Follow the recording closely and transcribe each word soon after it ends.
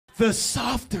the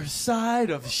softer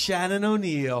side of Shannon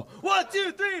O'Neill. 1,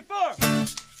 2, 3, 4.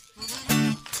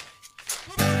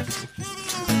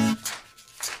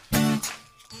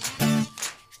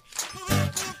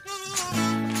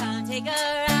 Come take a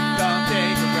ride. Come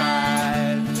take a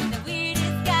ride. With the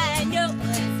weirdest guy. No, it's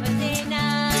Wednesday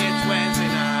night. It's Wednesday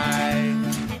night.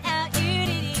 And out you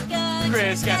did go.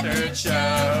 Chris Gethard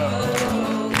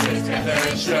Show. Chris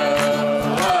Gethard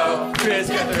Show.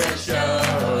 Chris Gethard Show.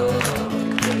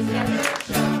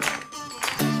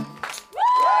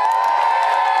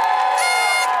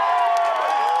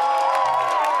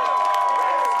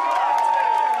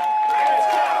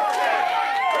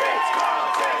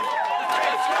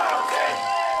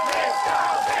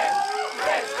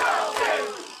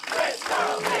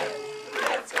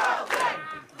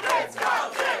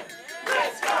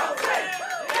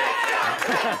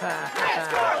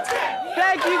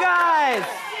 Thank you guys.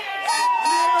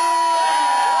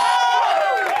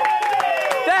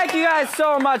 Thank you guys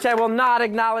so much. I will not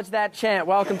acknowledge that chant.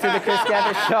 Welcome to the Chris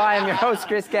Gethard Show. I am your host,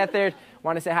 Chris Gethard.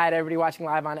 Want to say hi to everybody watching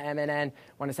live on MNN.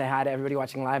 Want to say hi to everybody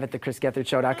watching live at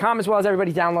thechrisgethardshow.com, as well as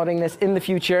everybody downloading this in the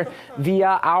future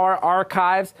via our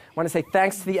archives. Want to say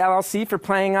thanks to the LLC for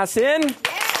playing us in.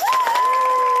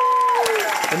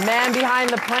 The man behind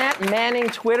the plant, manning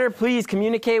Twitter. Please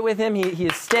communicate with him. He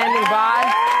is standing by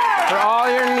for all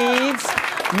your needs.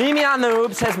 Mimi on the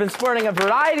hoops has been sporting a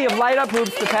variety of light-up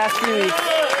hoops the past few weeks.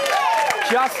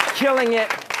 Just killing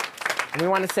it. And we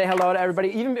want to say hello to everybody.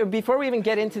 Even before we even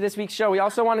get into this week's show, we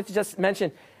also wanted to just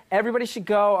mention everybody should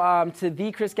go to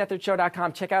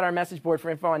thechrisgethardshow.com. Check out our message board for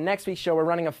info on next week's show. We're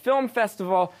running a film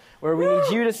festival where we need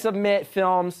you to submit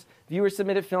films.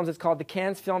 Viewer-submitted films. It's called the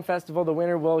Cannes Film Festival. The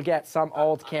winner will get some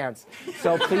old cans.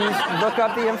 So please look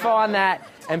up the info on that,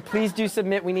 and please do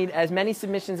submit. We need as many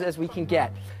submissions as we can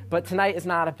get. But tonight is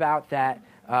not about that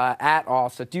at all.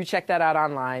 So do check that out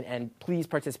online, and please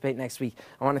participate next week.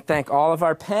 I want to thank all of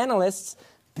our panelists.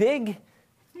 Big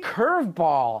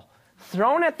curveball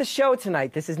thrown at the show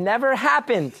tonight. This has never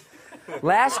happened.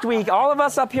 Last week, all of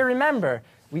us up here remember,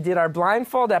 we did our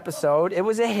blindfold episode. It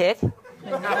was a hit.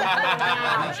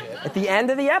 At the end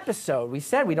of the episode, we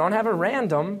said we don't have a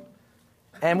random,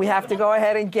 and we have to go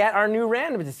ahead and get our new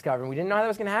random discovered. We didn't know that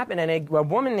was going to happen, and a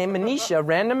woman named Manisha,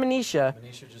 random Manisha,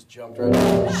 just jumped right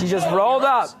in. She just rolled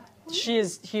up. She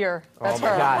is here. That's oh my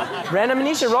her. God. Random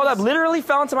Manisha rolled up, literally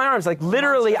fell into my arms. Like,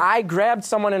 literally, I grabbed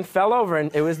someone and fell over,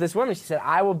 and it was this woman. She said,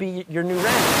 I will be your new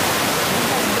random.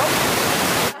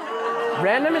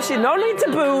 Random and she, no need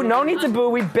to boo, no need to boo.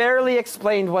 We barely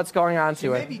explained what's going on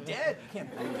to her. She may be dead. You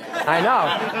can't believe that. I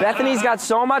know. Bethany's got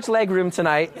so much leg room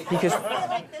tonight because.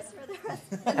 Like this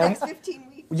for the next 15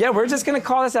 weeks. Yeah, we're just going to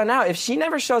call this out now. If she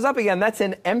never shows up again, that's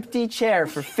an empty chair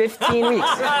for 15 weeks.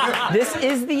 This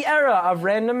is the era of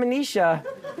Random Manisha.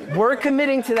 We're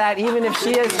committing to that even if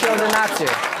she has chosen not to.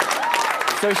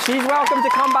 So she's welcome to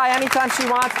come by anytime she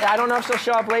wants. I don't know if she'll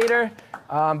show up later.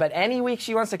 But any week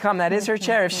she wants to come, that is her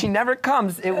chair. If she never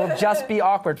comes, it will just be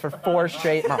awkward for 4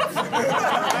 straight months.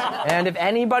 And if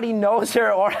anybody knows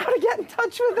her or how to get in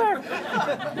touch with her,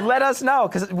 let us know,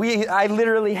 because I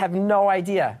literally have no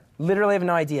idea. Literally have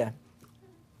no idea.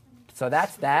 So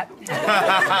that's that.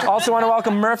 Also want to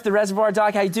welcome Murph, the Reservoir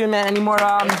Dog. How you doing, man? Any more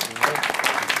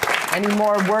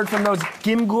word from those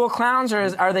Gimghoul clowns,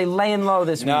 or are they laying low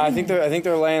this week? No, I think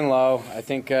they're laying low. I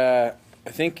think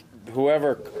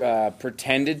whoever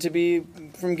pretended to be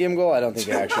from Gimghoul, I don't think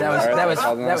they actually that was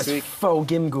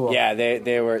faux Gimghoul. Yeah,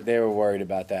 they were worried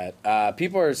about that.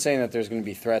 People are saying that there's going to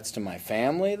be threats to my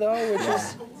family, though, which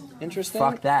is interesting.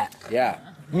 Fuck that. Yeah.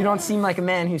 You don't seem like a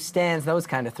man who stands those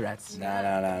kind of threats.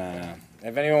 No.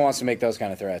 If anyone wants to make those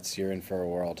kind of threats, you're in for a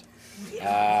world.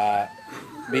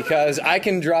 Because I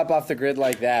can drop off the grid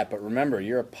like that, but remember,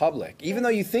 you're a public. Even though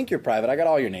you think you're private, I got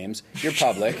all your names, you're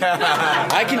public.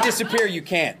 I can disappear, you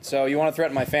can't. So you want to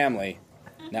threaten my family,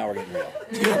 now we're getting real.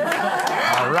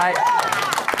 All right.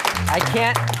 I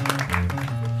can't.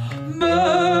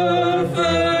 Murph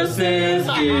versus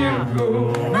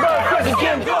Gimghoul. Murph versus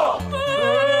Gimghoul.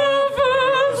 Murph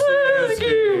versus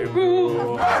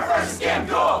Gimghoul. Murph versus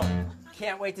Gimghoul.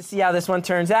 Can't wait to see how this one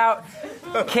turns out.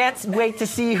 Can't wait to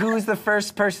see who's the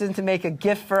first person to make a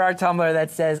gift for our Tumblr that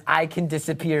says, I can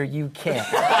disappear, you can't.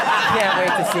 Can't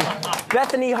wait to see.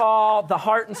 Bethany Hall, the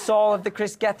heart and soul of the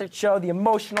Chris Gethard Show, the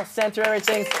emotional center,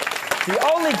 everything. The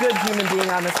only good human being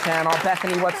on this panel.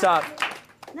 Bethany, what's up?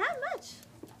 Not much.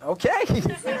 Okay.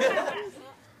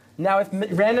 Now, if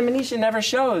Random Manisha never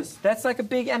shows, that's like a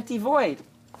big empty void.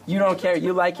 You don't care,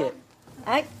 you like it.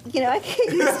 I get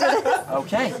used to this.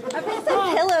 Okay. I bring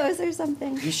some pillows or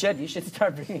something. You should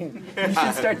start bringing, you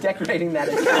should start decorating that.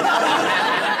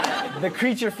 The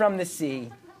creature from the sea.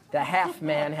 the half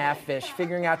man, half fish,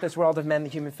 figuring out this world of men, the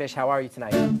human fish. How are you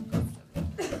tonight?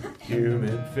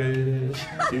 Human fish,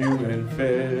 human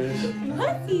fish,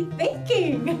 What's he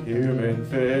thinking? human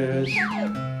fish.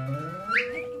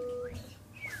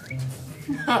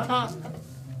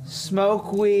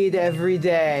 Smoke weed every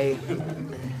day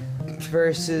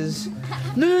versus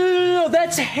no,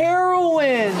 that's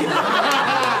heroin.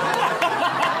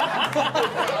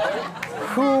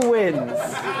 Who wins?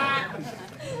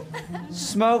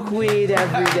 Smoke weed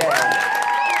every day.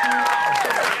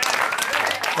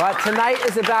 But tonight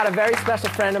is about a very special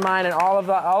friend of mine, and all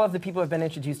of the people who have been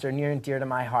introduced are near and dear to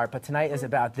my heart. But tonight is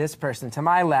about this person to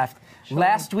my left.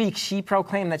 Last week, she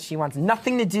proclaimed that she wants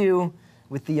nothing to do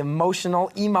with the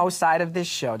emotional, emo side of this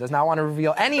show. Does not want to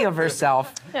reveal any of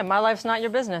herself. Yeah, my life's not your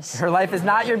business. Her life is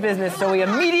not your business, so we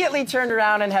immediately turned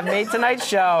around and have made tonight's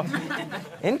show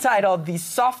entitled The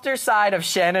Softer Side of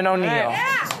Shannon O'Neill.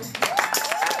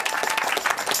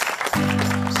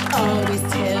 Always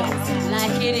tells it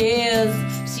like it is.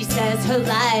 She says her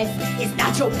life is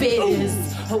not your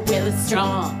biz. Her will is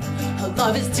strong, her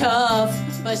love is tough,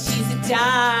 but she's a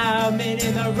diamond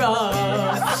in the rough.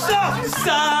 Soft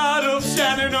side of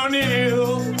Shannon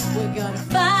O'Neill. We're gonna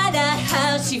find out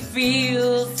how she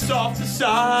feels. Soft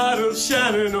side of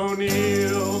Shannon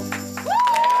O'Neill.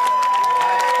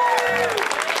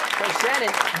 So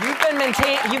Shannon, you've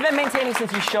been maintaining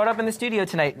since you showed up in the studio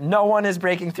tonight. No one is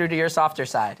breaking through to your softer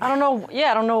side. I don't know. Yeah,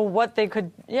 I don't know what they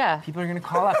could. Yeah. People are going to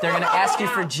call up. They're going to ask you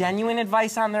for genuine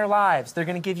advice on their lives. They're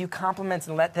going to give you compliments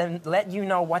and let you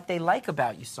know what they like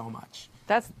about you so much.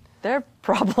 That's their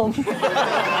problem.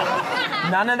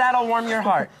 None of that'll warm your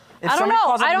heart. If I don't somebody know.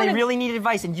 calls up I and they don't- really need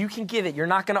advice and you can give it, you're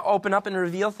not going to open up and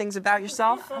reveal things about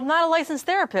yourself? I'm not a licensed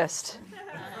therapist.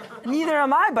 Neither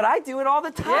am I, but I do it all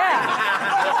the time. Yeah.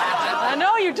 I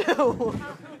know you do. We know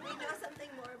something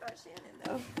more about Shannon,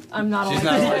 though. I'm not a She's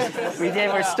licensed not therapist. We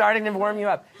did. We're starting to warm you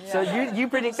up. So you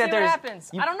predict See that what there's...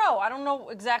 happens. I don't know. I don't know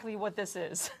exactly what this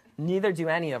is. Neither do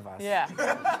any of us. Yeah.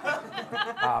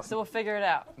 So we'll figure it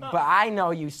out. But I know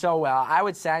you so well. I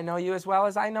would say I know you as well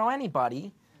as I know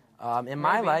anybody in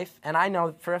my Maybe. life. And I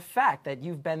know for a fact that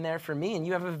you've been there for me and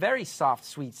you have a very soft,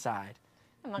 sweet side.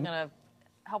 I'm not gonna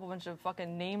help a bunch of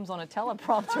fucking names on a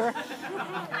teleprompter.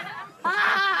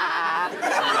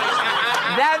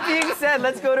 That being said,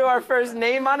 let's go to our first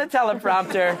name on a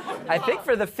teleprompter. I think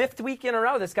for the 5th week in a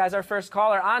row, this guy's our first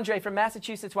caller. Andre from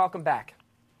Massachusetts, welcome back.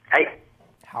 Hey,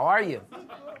 How are you?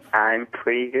 I'm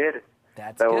pretty good.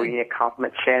 That's So good. we need to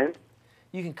compliment Shannon.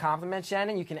 You can compliment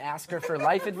Shannon. You can ask her for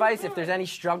life advice. If there's any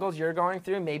struggles you're going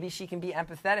through, maybe she can be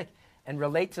empathetic and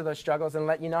relate to those struggles and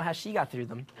let you know how she got through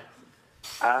them.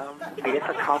 I guess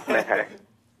I'll compliment her.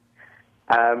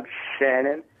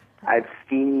 Shannon, I've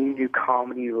seen you do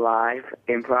comedy live,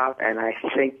 improv, and I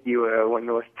think you are one of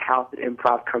the most talented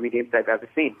improv comedians I've ever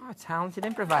seen. Oh, talented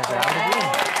improviser. How would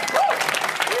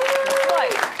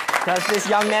What? you? Does this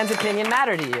young man's opinion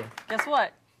matter to you? Guess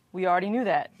what? We already knew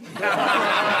that.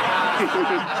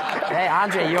 Hey,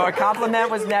 Andre, your compliment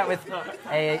was met with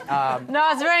a No,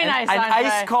 it's very nice, an Andre.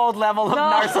 ice-cold level of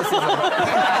narcissism.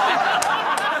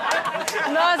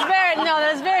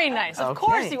 That's very nice. Of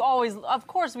course Okay. we always,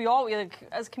 like,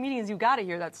 as comedians, you gotta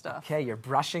hear that stuff. Okay, you're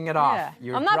brushing it off. Yeah.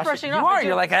 You're I'm not brushing it off. You are. It's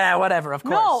You're like, whatever, of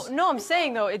course. No, I'm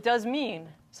saying, though, it does mean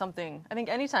something. I think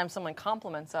anytime someone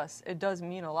compliments us, it does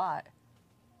mean a lot.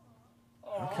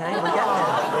 Okay,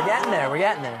 we're getting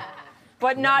there.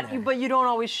 But but you don't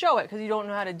always show it, because you don't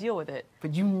know how to deal with it.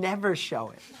 But you never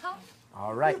show it.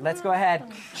 All right, let's go ahead.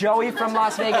 Joey from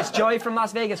Las Vegas. Joey from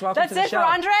Las Vegas, welcome That's to the it show. for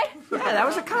Andre? Yeah, that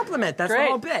was a compliment. That's the Great.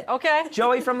 whole bit. Okay.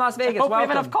 Joey from Las Vegas, Hope we have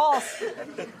welcome. enough calls.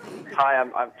 Hi,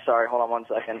 I'm sorry. Hold on 1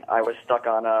 second. I was stuck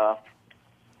on,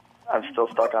 I'm still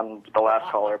stuck on the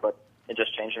last caller, but it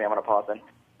just changed me. I'm going to pause in.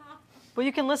 Well,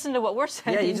 you can listen to what we're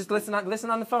saying. Yeah, you just listen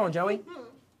on the phone, Joey.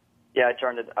 Yeah, I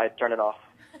turned it off.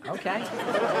 Okay.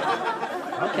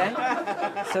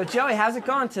 So, Joey, how's it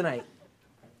going tonight?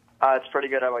 It's pretty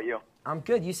good. How about you? I'm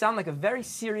good. You sound like a very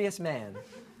serious man.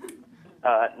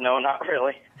 No, not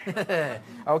really.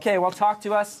 Okay, well, talk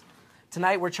to us.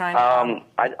 Tonight we're trying to...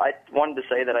 I wanted to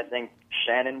say that I think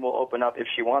Shannon will open up if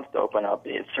she wants to open up.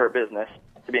 It's her business,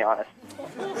 to be honest.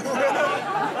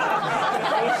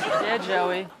 Yeah,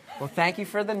 Joey. Well, thank you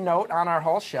for the note on our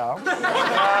whole show.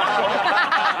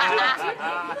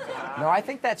 No, I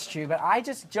think that's true, but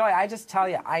Joey, I just tell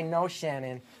you, I know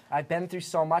Shannon. I've been through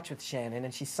so much with Shannon,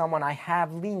 and she's someone I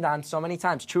have leaned on so many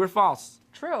times. True or false?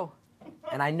 True.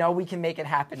 And I know we can make it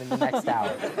happen in the next hour.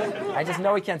 I just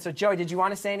know we can. So, Joey, did you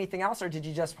want to say anything else, or did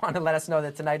you just want to let us know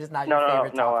that tonight is not your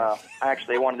favorite topic? I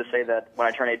actually wanted to say that when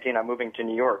I turn 18, I'm moving to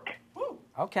New York.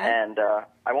 Okay. And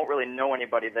I won't really know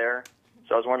anybody there,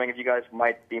 So I was wondering if you guys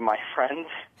might be my friends.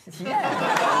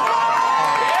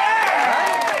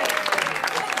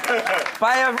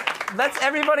 Let's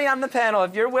everybody on the panel,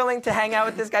 if you're willing to hang out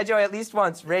with this guy Joey at least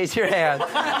once, raise your hand.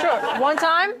 Sure. One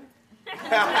time? 2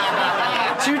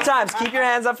 times. Keep your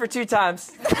hands up for 2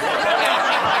 times. 3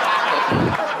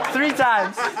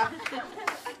 times.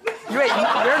 Wait,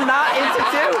 you're not into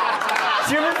 2?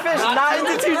 Human fish, not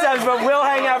into 2 times, but will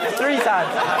hang out for 3 times.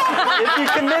 If you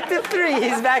commit to 3,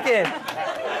 he's back in.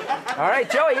 All right,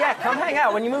 Joey, yeah, come hang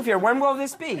out when you move here. When will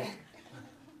this be?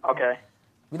 Okay.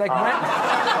 We like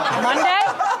Monday?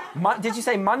 Did you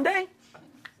say Monday?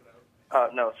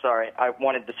 No, sorry. I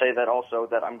wanted to say that also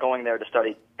that I'm going there to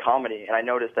study comedy, and I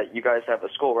noticed that you guys have a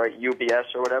school, right?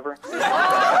 UBS or whatever? UBS!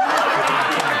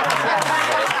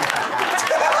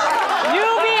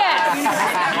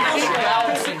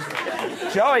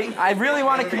 Joey, I really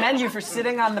want to commend you for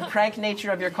sitting on the prank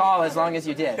nature of your call as long as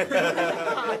you did.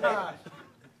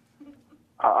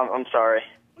 I'm sorry.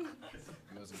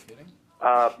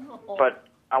 But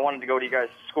I wanted to go to you guys'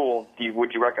 school.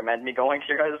 Would you recommend me going to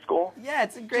your guys' school? Yeah,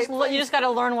 it's a great You just got to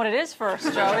learn what it is first,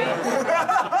 Joey.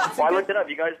 Well, I looked it up.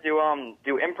 You guys do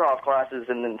improv classes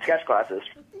and then sketch classes.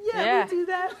 Yeah, we do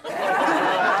that.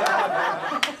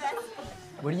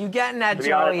 What are you getting at, Joey? To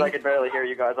be honest, I could barely hear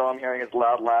you guys. All I'm hearing is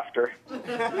loud laughter.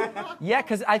 Yeah,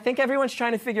 because I think everyone's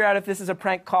trying to figure out if this is a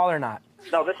prank call or not.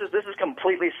 No, this is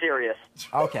completely serious.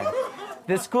 Okay.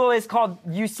 The school is called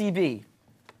UCB.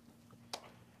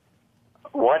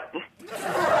 What?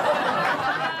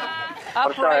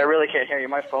 I'm sorry, I really can't hear you.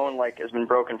 My phone has been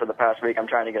broken for the past week. I'm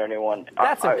trying to get a new one.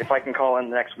 That's okay. If I can call in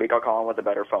next week, I'll call in with a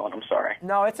better phone. I'm sorry.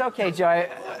 No, it's okay, Joey.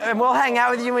 And we'll hang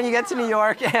out with you when you get to New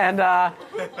York. And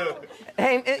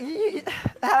hey,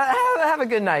 have a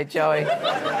good night, Joey.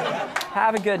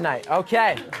 Have a good night.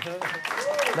 Okay.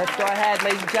 Let's go ahead,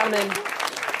 ladies and gentlemen.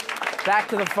 Back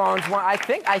to the phones. I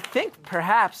think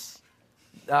perhaps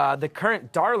the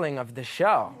current darling of the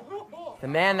show. The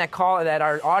man that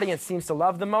our audience seems to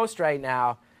love the most right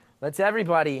now. Let's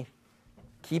everybody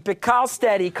keep it call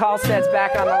steady. Call stead's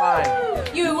back on the line.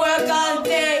 You work all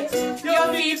day,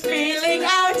 your feet feeling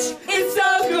ouch. It's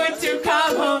so good to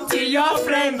come home to your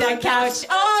friend on couch.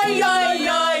 Oh, yo,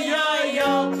 yo, yo,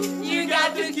 yo. You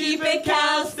got to keep it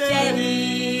call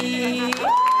steady.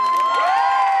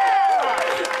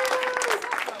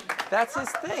 That's his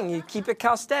thing. You keep it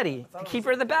Cal steady. The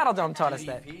keeper of the Battle Dome taught us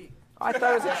that. Oh, I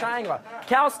thought it was a triangle.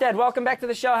 Calstead, welcome back to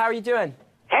the show. How are you doing?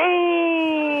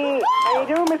 Hey! How you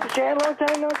doing, Mr. Chad? Long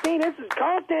time no see. This is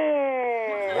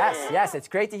Calstead. Yes. It's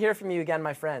great to hear from you again,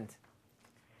 my friend.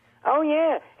 Oh,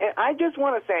 yeah. And I just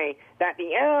want to say that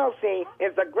the LLC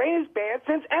is the greatest band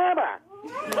since ABBA.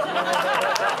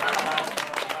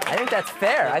 I think that's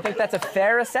fair. I think that's a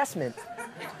fair assessment.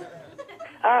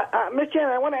 Miss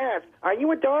Chad, I want to ask, are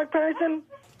you a dog person?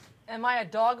 Am I a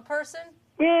dog person?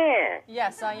 Yeah.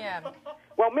 Yes, I am.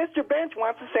 Well, Mr. Bench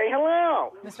wants to say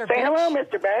hello. Mr. Say Bench? hello,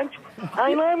 Mr. Bench.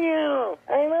 I love you.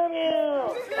 I love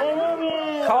you. I love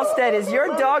you. Calstead, is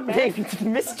your dog named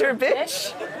Mr.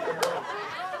 Bitch?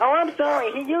 Oh, I'm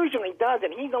sorry. He usually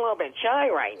doesn't. He's a little bit shy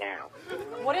right now.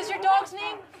 What is your dog's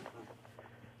name?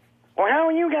 Well, how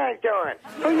are you guys doing?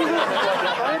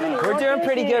 We're doing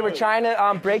pretty good. We're trying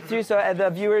to break through so the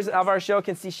viewers of our show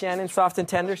can see Shannon's soft and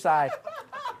tender side.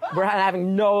 We're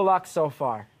having no luck so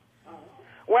far.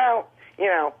 Well,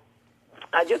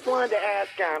 I just wanted to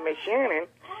ask Miss Shannon,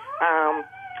 I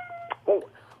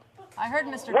heard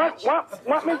Mr. What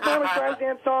Miss Thomas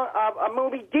President saw a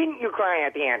movie didn't you cry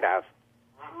at the end of?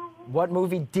 What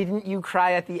movie didn't you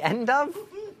cry at the end of?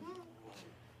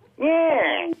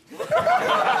 Yeah.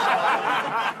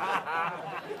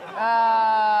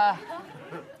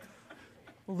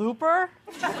 Looper?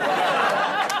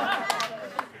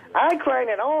 I cried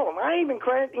at all of them. I even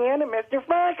cried at the end of Mr.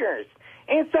 Fockers.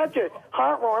 It's such a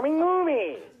heartwarming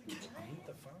movie.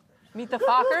 Meet the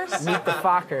Fockers? Meet the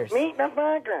Fockers. Meet the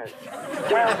Fockers.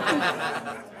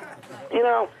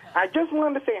 Well, I just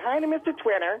wanted to say hi to Mr.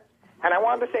 Twitter, and I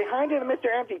wanted to say hi to Mr.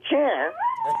 Empty Chair,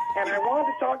 and I wanted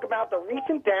to talk about the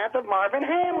recent death of Marvin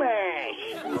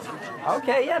Hamlish.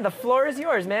 Okay, yeah, the floor is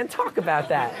yours, man. Talk about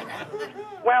that.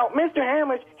 Well, Mr.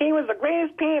 Hamlish, he was the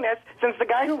greatest pianist since the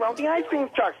guy who wrote the Ice Cream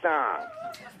Truck song.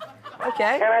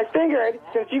 Okay. And I figured,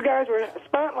 since you guys were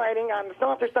spotlighting on the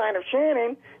softer side of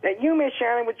Shannon, that you, Miss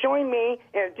Shannon, would join me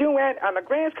in a duet on the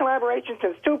greatest collaboration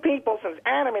since two people, since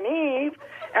Adam and Eve,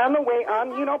 on the way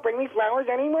on You Don't Bring Me Flowers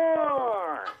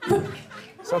Anymore.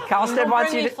 So Calstead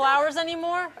wants you to... flowers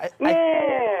anymore?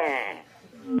 Yeah.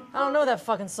 I don't know that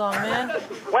fucking song, man.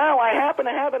 Well, I happen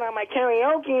to have it on my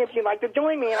karaoke if you'd like to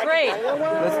join me. And Great. I can tell you the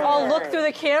words. I'll look through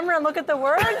the camera and look at the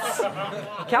words.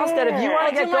 Calstead, if you want I'll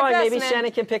to get do my going, best, maybe man.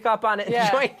 Shannon can pick up on it and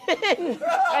Yeah. join in.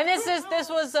 And this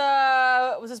was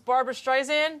this Barbara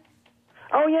Streisand?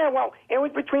 Oh, yeah, well, it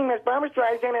was between Miss Barbara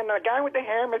Streisand and the guy with the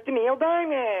hair, Mr. Neil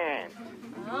Diamond.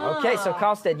 Okay, so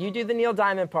Calstead, you do the Neil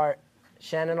Diamond part.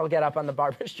 Shannon will get up on the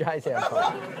Barbara Streisand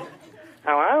part.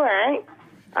 Oh, all right.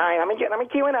 All right, let me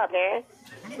cue it up, man.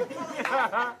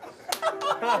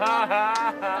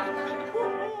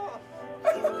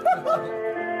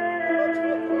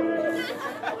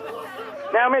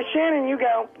 Now, Miss Shannon, you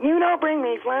go. You don't bring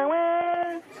me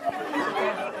flowers.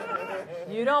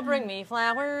 You don't bring me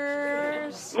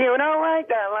flowers. You don't write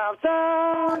the love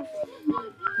songs.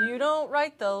 You don't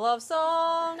write the love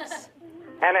songs.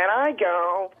 And then I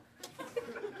go.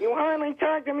 You hardly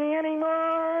talk to me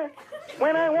anymore.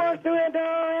 When I walk through the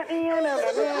door at the end of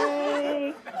the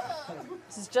day.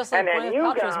 This is just like And then Gwyneth you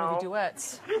Paltrow's go. movie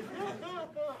duets.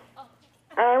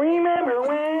 I remember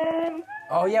when.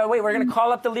 Oh, yeah, wait, we're going to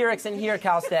call up the lyrics in here,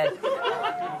 Calstead.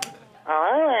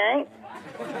 All right.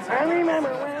 I remember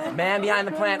when. Man behind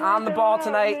the plant on the ball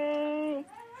tonight.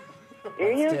 You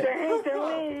used to hate to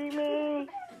leave me.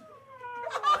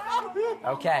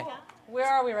 Okay. Where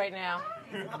are we right now?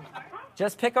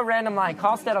 Just pick a random line.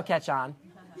 Calstead will catch on.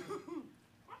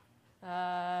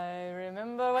 I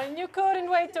remember when you couldn't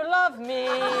wait to love me.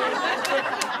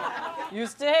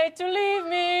 Used to hate to leave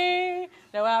me.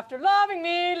 Now after loving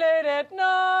me late at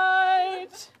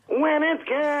night. When it's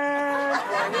good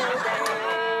for you,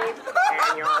 babe,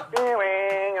 and you're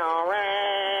feeling all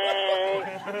right.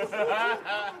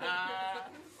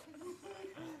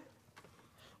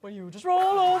 When you just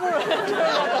roll over and turn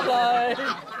on the light.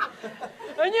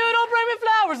 And you don't bring me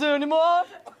flowers anymore.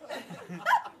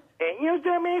 It used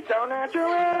to be so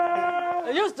natural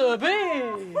It used to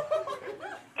be.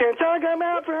 to talk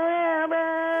about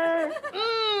forever.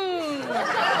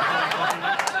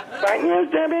 But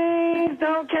used to be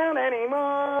don't count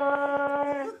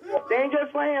anymore. They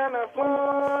just lay on the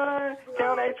floor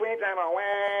till they sweep them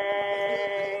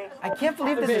away. I can't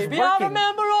believe this is Baby, I working.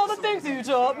 remember all the things you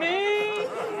taught me.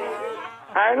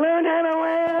 I learned how to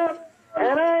laugh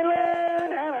and I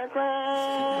learned how to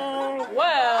cry.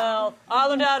 Well, I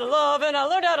learned how to love and I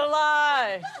learned how to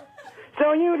lie.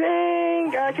 So you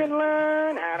think I could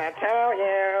learn how to tell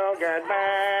you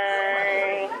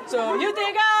goodbye? So you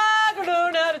think I could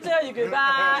learn how to tell you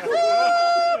goodbye?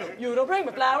 You don't bring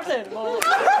me flowers anymore.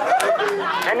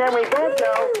 And then we both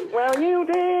go, well, you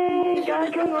think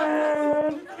I could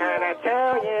learn how to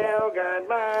tell you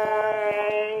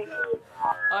goodbye?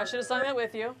 I should have sung that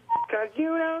with you. 'Cause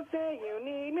you don't say you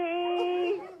need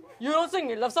me. You don't sing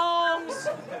me love songs.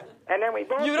 And then we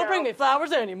both You don't go, bring me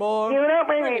flowers anymore. you don't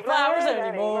bring me flowers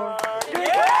anymore.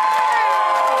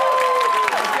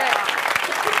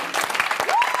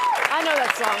 I know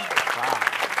that song.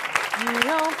 You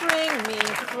don't bring me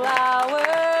flowers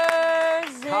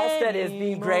Calstead is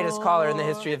the greatest caller in the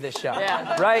history of this show.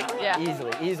 Yeah. Right? Yeah.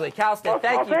 Easily. Calstead,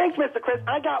 thank you. Thanks, Mr. Chris.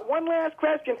 I got one last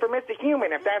question for Mr.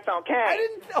 Human, if that's okay.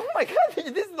 Oh my God, this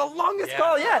is the longest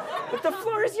call yet. But the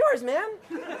floor is yours, man.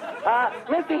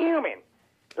 Mr. Human,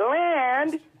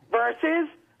 land versus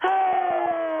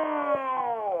home.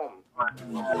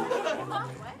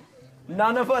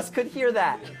 None of us could hear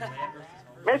that.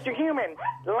 Mr. Human,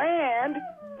 land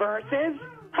versus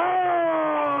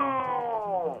home.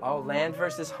 Oh, land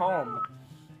versus home.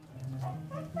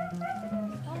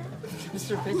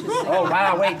 Mr. Fish is Oh,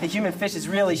 wow, wait, the human fish is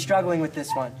really struggling with this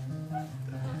one.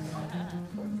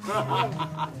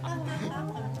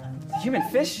 The human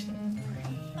fish?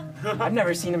 I've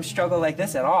never seen him struggle like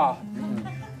this at all.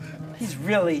 He's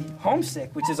really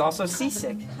homesick, which is also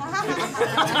seasick.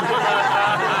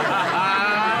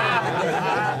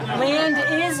 Land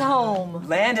is home.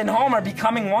 Land and home are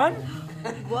becoming one?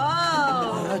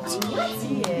 Whoa.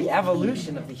 The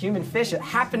evolution of the human fish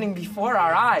happening before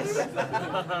our eyes.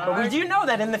 But we do know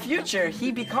that in the future,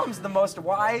 he becomes the most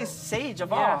wise sage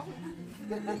of all.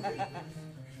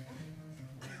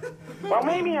 Well,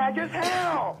 maybe I just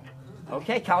helped.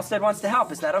 Okay, Calstead wants to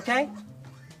help. Is that okay?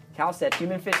 Calstead,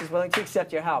 human fish is willing to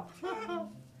accept your help.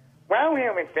 Well,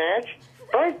 human fish,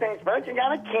 first things first, you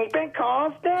gotta keep it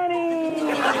calm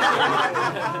steady.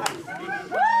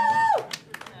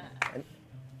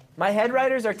 My head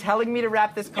writers are telling me to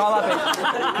wrap this call up,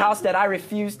 and Calstead, I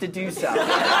refuse to do so. Well,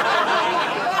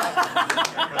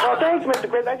 thanks, Mr.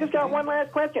 Chris. I just got one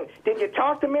last question. Did you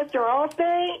talk to Mr.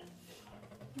 Allstate?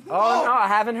 Oh, no, I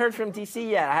haven't heard from DC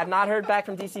yet. I have not heard back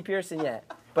from DC Pearson yet.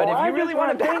 But Well, if I you really just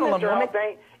want to say, battle him, Mr. we'll make...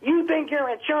 Allstate, you think your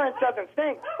insurance doesn't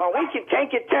stink? Well, we can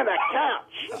take it to the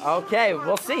couch. Okay,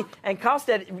 we'll see. And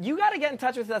Carlstead, you got to get in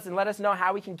touch with us and let us know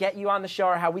how we can get you on the show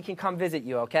or how we can come visit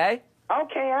you, okay?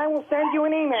 Okay, I will send you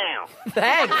an email.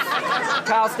 Thanks.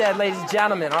 Carlstead, ladies and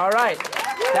gentlemen. All right.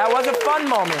 That was a fun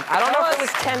moment. I don't know if it was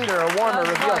tender or warm or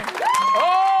revealing.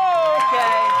 Oh,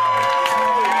 okay.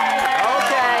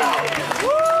 Okay.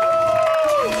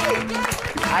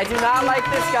 I do not like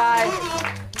this guy.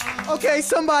 Okay,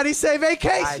 somebody say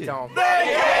vacation. I don't.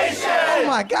 Vacation! Oh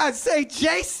my God, say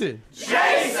Jason.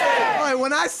 Jason! All right,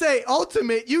 when I say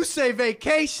ultimate, you say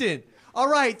vacation. All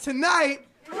right, tonight,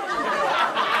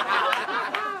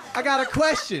 I got a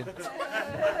question.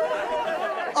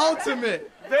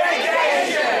 Ultimate.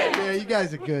 Vacation! Yeah, you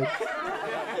guys are good.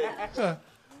 Huh.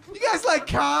 You guys like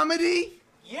comedy?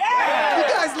 Yeah! You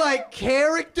guys like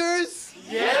characters?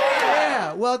 Yeah!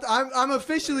 Yeah, well, I'm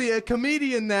officially a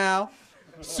comedian now.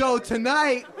 So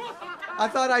tonight, I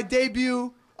thought I'd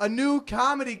debut a new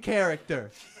comedy character.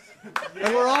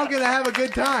 And we're all going to have a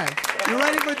good time. You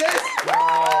ready for this? Okay,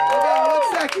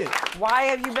 1 second. Why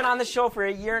have you been on the show for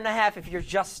 1.5 years if you're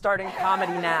just starting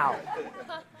comedy now?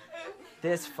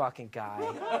 This fucking guy.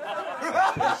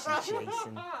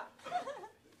 Jason.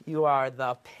 You are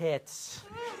the pits.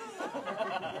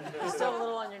 You still have a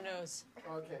little on your nose.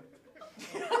 Okay.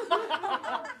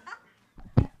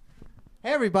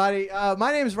 Hey everybody,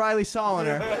 my name is Riley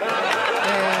Soliner, and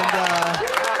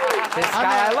this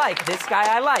guy I like. This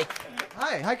guy I like.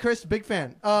 Hi Chris, big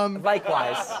fan.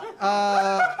 Likewise.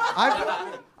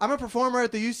 I'm a performer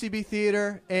at the UCB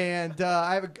Theater, and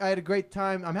I had a great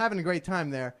time. I'm having a great time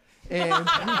there, and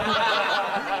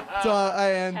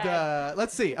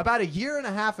let's see. About 1.5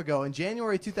 years ago, in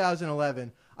January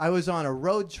 2011, I was on a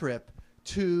road trip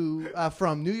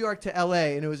from New York to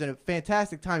LA, and it was a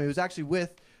fantastic time. It was actually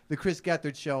with the Chris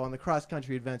Gethard show on the cross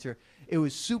country adventure. It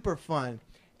was super fun,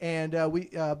 and a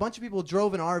bunch of people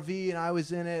drove an RV, and I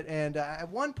was in it. And at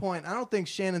one point, I don't think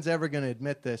Shannon's ever going to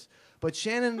admit this, but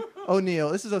Shannon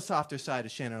O'Neill. This is a softer side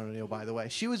of Shannon O'Neill, by the way.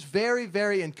 She was very,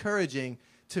 very encouraging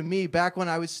to me back when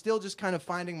I was still just kind of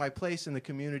finding my place in the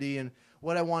community and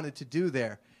what I wanted to do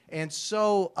there. And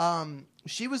so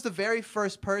she was the very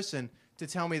first person to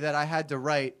tell me that I had to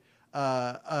write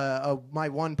my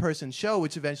one-person show,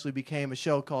 which eventually became a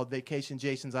show called Vacation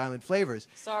Jason's Island Flavors.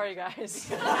 Sorry, guys.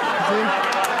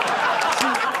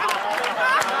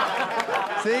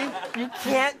 See? You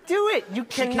can't do it. You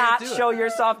cannot show your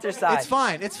softer side. It's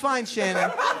fine. It's fine, Shannon.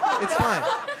 It's fine.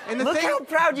 And Look how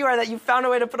proud you are that you found a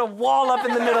way to put a wall up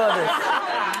in the middle of this.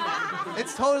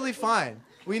 It's totally fine.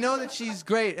 We know that she's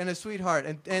great and a sweetheart.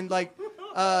 And like,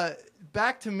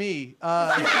 back to me.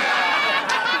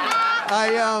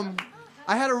 I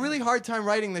had a really hard time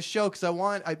writing the show because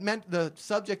the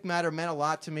subject matter meant a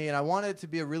lot to me, and I wanted it to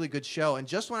be a really good show. And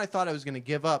just when I thought I was going to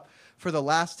give up for the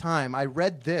last time, I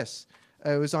read this.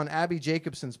 It was on Abby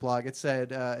Jacobson's blog. It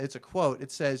said, it's a quote.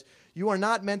 It says, "You are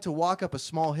not meant to walk up a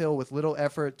small hill with little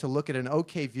effort to look at an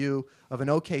okay view of an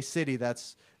okay city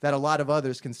that a lot of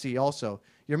others can see also.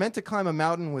 You're meant to climb a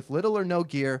mountain with little or no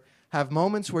gear, have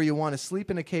moments where you want to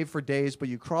sleep in a cave for days, but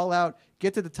you crawl out,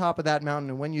 get to the top of that mountain,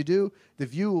 and when you do, the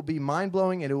view will be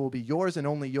mind-blowing, and it will be yours and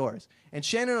only yours." And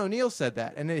Shannon O'Neill said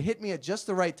that, and it hit me at just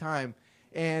the right time.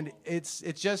 And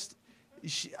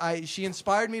she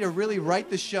inspired me to really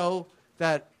write the show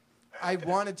that I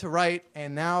wanted to write,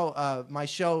 and now my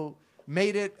show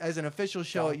made it as an official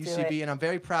show at UCB, and I'm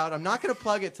very proud. I'm not going to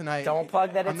plug it tonight. Don't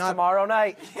plug that. It's tomorrow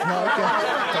night. No,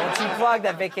 okay. Don't you plug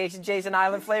that Vacation Jason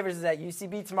Island Flavors is at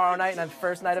UCB tomorrow night and on the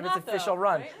first night of its official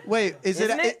run. Wait, is it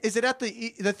at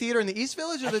the theater in the East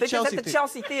Village or the Chelsea Theater? Theater? It's at the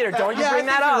Chelsea Theater. Don't you Yeah, bring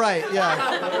I think that up. you're right,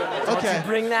 yeah. Don't Okay. you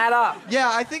bring that up.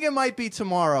 Yeah, I think it might be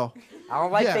tomorrow. I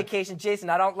don't like Vacation Jason.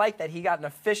 I don't like that he got an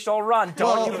official run.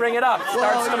 Don't you bring it up.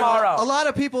 Starts tomorrow. A lot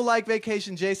of people like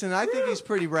Vacation Jason, and I think he's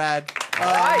pretty rad. All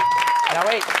right. Now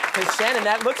wait, because Shannon,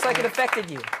 that looks like it affected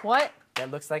you. What?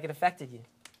 That looks like it affected you.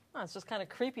 Oh, it's just kind of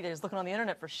creepy. They're just looking on the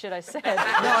internet for shit I said. No,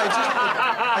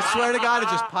 I swear to God, it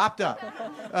just popped up.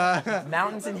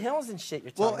 Mountains and hills and shit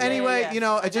you're talking Well, about. anyway, Yeah. you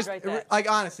know, I did write that.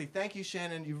 honestly, thank you,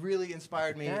 Shannon. You really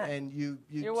inspired me, and you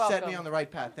You're set welcome. me on the right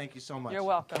path. Thank you so much. You're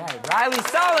welcome. Okay, Riley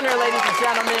Soliner, ladies and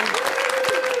gentlemen.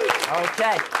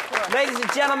 Okay. Ladies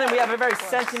and gentlemen, we have a very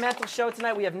sentimental show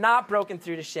tonight. We have not broken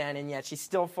through to Shannon yet. She's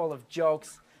still full of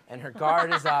jokes, and her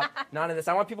guard is up. None of this.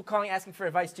 I want people calling asking for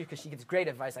advice, too, because she gives great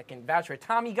advice. I can vouch for it.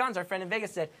 Tommy Guns, our friend in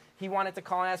Vegas, said he wanted to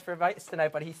call and ask for advice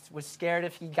tonight, but he was scared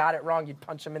if he got it wrong, you'd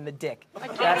punch him in the dick.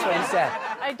 That's what he said.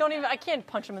 I can't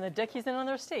punch him in the dick. He's in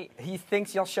another state. He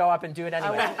thinks you'll show up and do it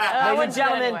anyway. I Ladies and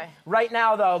gentlemen, right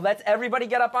now, though, let's everybody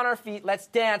get up on our feet. Let's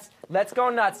dance. Let's go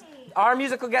nuts. Our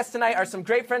musical guests tonight are some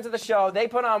great friends of the show. They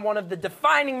put on one of the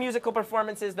defining musical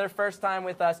performances their first time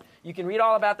with us. You can read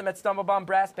all about them at Stumblebum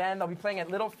Brass Band. They'll be playing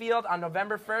at Littlefield on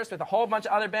November 1st with a whole bunch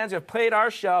of other bands who have played our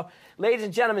show. Ladies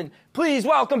and gentlemen, please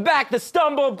welcome back the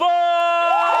Stumblebum!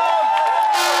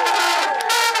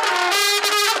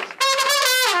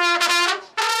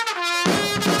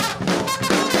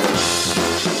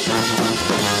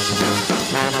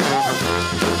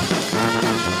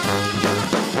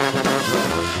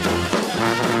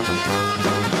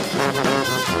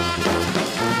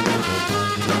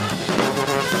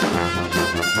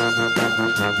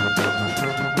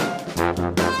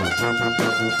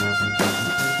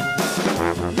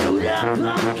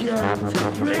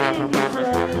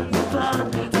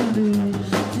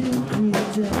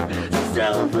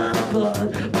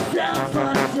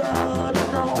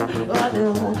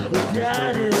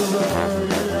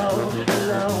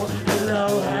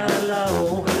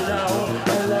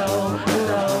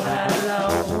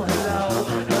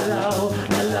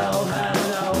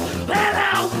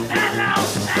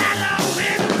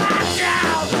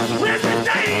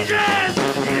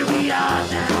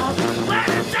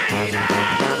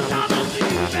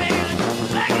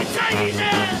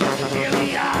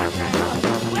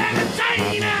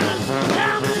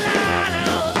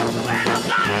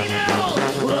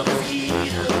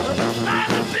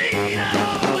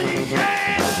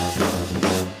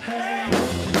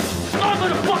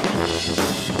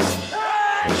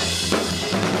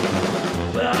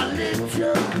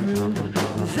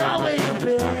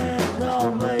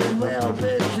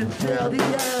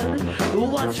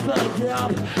 What's fucked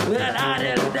up that I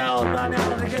didn't know. By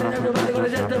now, everybody gonna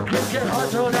just the cricket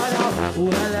hot on now.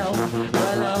 Hello, hello,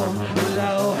 hello,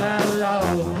 hello, hello,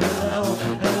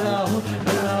 hello, hello,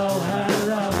 hello,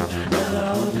 hello, hello,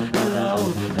 hello,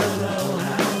 hello,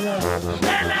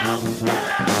 hello,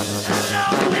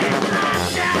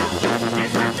 it's now.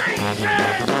 It's a danger.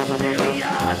 Here we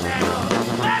are now.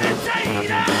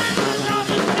 Meditators, not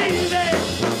believing.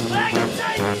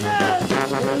 Meditators,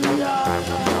 here we are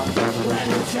now.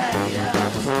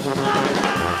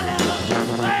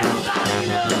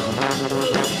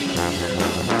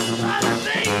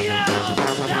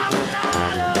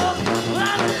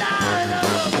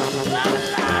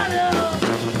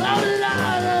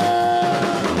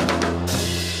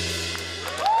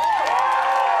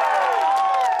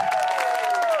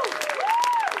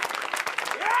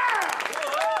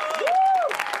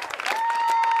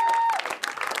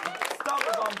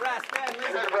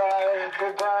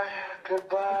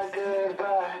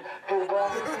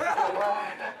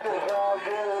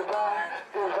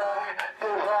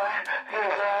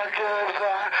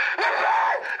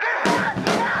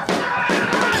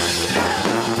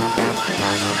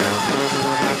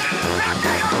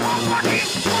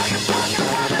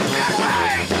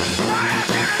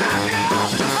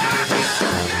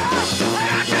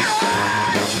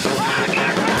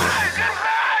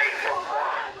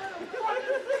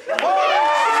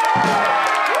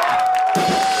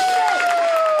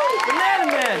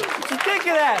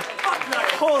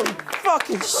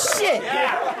 Shit!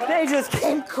 Yeah. They just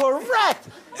came correct!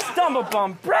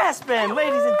 Stumblebum Brass Band,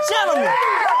 ladies and gentlemen! Yeah.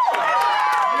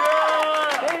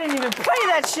 They didn't even play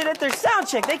that shit at their sound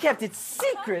check. They kept it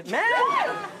secret, man.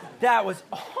 That was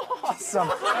awesome.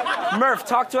 Murph,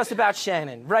 talk to us about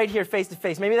Shannon, right here, face to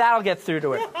face. Maybe that'll get through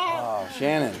to her. Oh,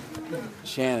 Shannon.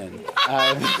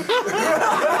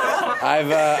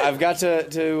 I've got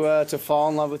to fall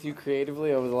in love with you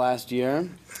creatively over the last year.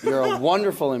 You're a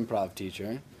wonderful improv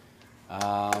teacher.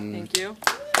 Thank you. And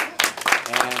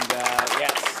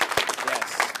yes,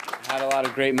 had a lot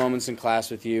of great moments in class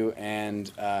with you,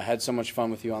 and had so much fun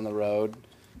with you on the road,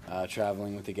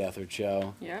 traveling with the Gethard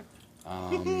show. Yep.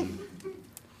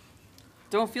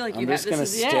 Don't feel like you I'm have just going to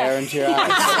this. stare into your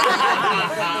eyes.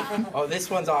 Oh, this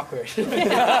one's awkward.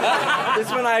 This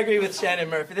one I agree with Shannon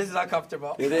Murphy. This is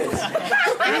uncomfortable. It is. I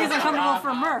think it's uncomfortable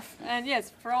for Murph, and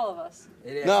yes, for all of us.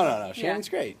 It is. No. Shannon's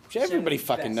great. Everybody Shannon's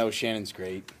fucking best. knows Shannon's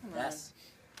great. Yes.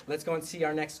 Let's go and see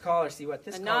our next caller, see what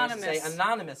this Anonymous. caller has to say.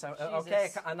 Anonymous. Okay,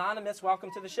 Anonymous,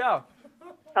 welcome to the show.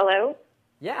 Hello?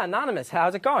 Yeah, Anonymous,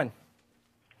 how's it going?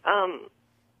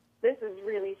 This is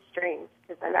really strange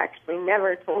because I've actually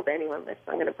never told anyone this,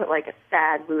 so I'm going to put like a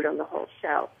sad mood on the whole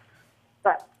show.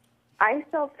 But I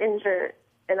self-injure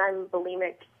and I'm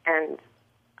bulimic, and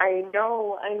I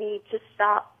know I need to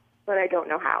stop, but I don't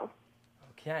know how.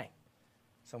 Okay.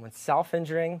 So when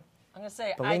self-injuring I'm gonna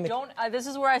say Bulimic. I don't. This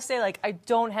is where I say like I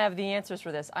don't have the answers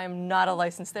for this. I am not a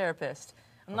licensed therapist.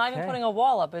 I'm not even putting a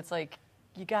wall up. It's like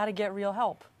you got to get real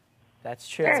help. That's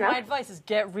true. That's my advice: is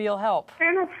get real help.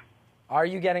 Fair enough. Are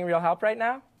you getting real help right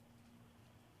now?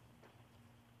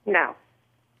 No.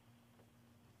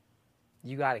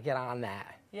 You got to get on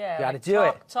that. Yeah. You got to like, do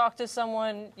it. Talk to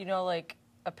someone, you know, like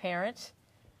a parent.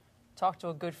 Talk to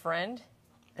a good friend.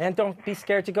 And don't be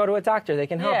scared to go to a doctor. They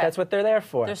can help. Yeah. That's what they're there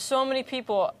for. There's so many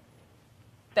people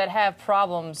that have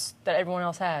problems that everyone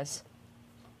else has.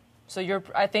 So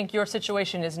I think your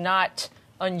situation is not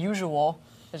unusual.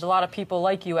 There's a lot of people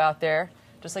like you out there.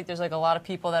 Just like there's like a lot of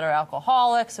people that are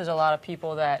alcoholics. There's a lot of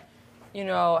people that, you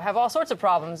know, have all sorts of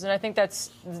problems. And I think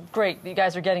that's great. You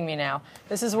guys are getting me now.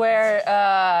 This is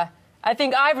where I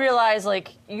think I've realized, like,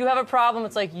 you have a problem.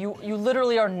 It's like you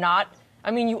literally are not.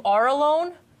 I mean, you are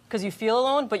alone because you feel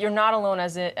alone, but you're not alone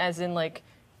as in like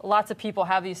lots of people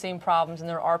have these same problems, and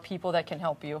there are people that can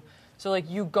help you. So like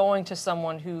you going to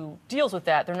someone who deals with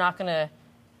that, they're not going to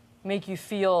make you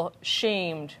feel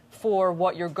shamed for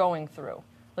what you're going through.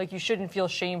 Like you shouldn't feel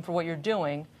shame for what you're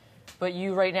doing, but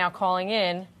you right now calling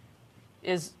in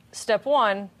is step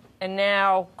one, and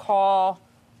now call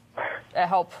a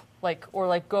help, like, or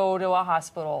like go to a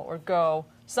hospital or go.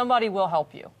 Somebody will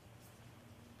help you.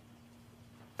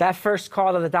 That first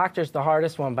call to the doctor is the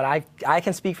hardest one, but I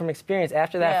can speak from experience.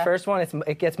 After that first one,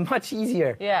 it gets much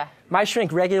easier. Yeah. My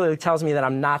shrink regularly tells me that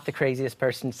I'm not the craziest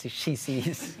person she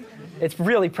sees. It's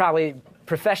really probably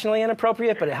professionally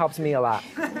inappropriate, but it helps me a lot.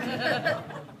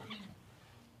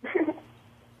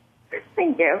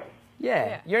 Thank you.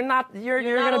 Yeah. You're going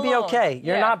to be alone. okay.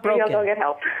 You're Yeah. not broken. Maybe I'll go get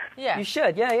help. Yeah. You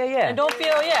should. Yeah. And don't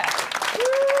feel, You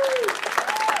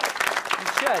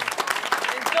should.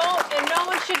 And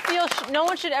no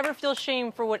one should ever feel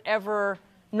shame for whatever.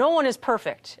 No one is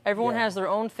perfect. Everyone has their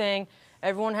own thing.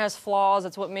 Everyone has flaws.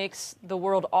 That's what makes the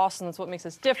world awesome. That's what makes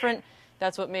us different.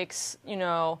 That's what makes, you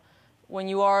know, when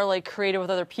you are like creative with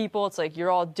other people, it's like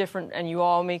you're all different and you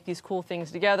all make these cool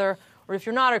things together. Or if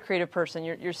you're not a creative person,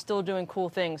 you're still doing cool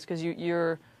things because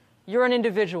you're an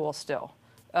individual still.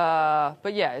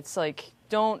 But yeah, it's like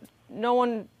no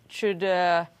one should.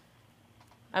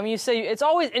 I mean, you say it's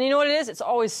always, and you know what it is? It's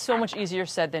always so much easier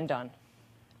said than done.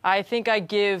 I think I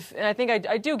do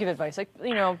give advice. Like,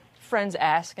 you know, friends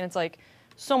ask, and it's like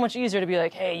so much easier to be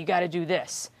like, hey, you got to do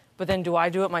this. But then do I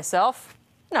do it myself?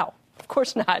 No, of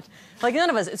course not. Like none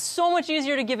of us. It's so much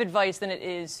easier to give advice than it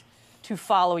is to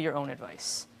follow your own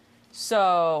advice.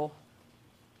 So,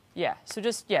 yeah. So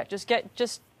just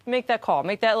make that call.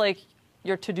 Make that like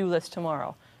your to-do list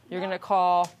tomorrow. You're gonna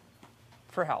call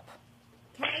for help.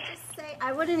 Can I just say,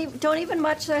 I don't even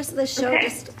watch the rest of the show.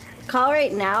 Just call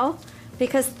right now,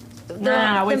 because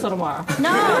No, wait till tomorrow. No,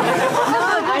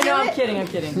 I know. I'm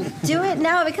kidding. do it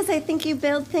now, because I think you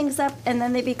build things up and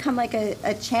then they become like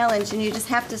a challenge, and you just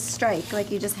have to strike.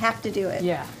 Like you just have to do it.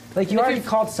 Yeah. Like you already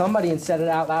called somebody and said it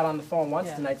out loud on the phone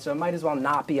once tonight, so it might as well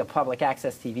not be a public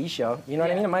access TV show. You know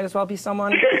what I mean? It might as well be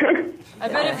someone. I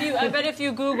bet if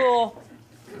you Google,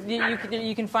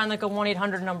 you can find like a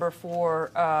 1-800 number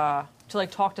for to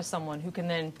like talk to someone who can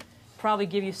then probably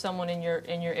give you someone in your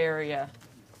area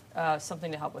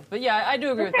something to help with. But yeah, I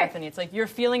do agree with Bethany. It's like you're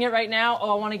feeling it right now.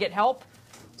 Oh, I want to get help.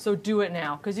 So do it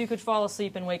now, because you could fall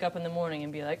asleep and wake up in the morning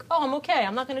and be like, "Oh, I'm okay.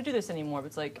 I'm not going to do this anymore." But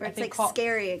it's like, or it's like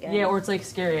scary again. Yeah, or it's like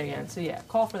scary again. So yeah,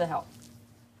 call for the help.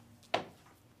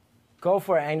 Go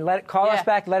for it and call us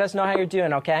back. Let us know how you're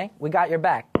doing. Okay, we got your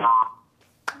back. Okay.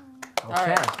 All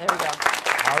right, there we go.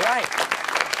 All right.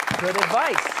 Good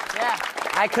advice. Yeah.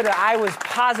 I was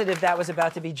positive that was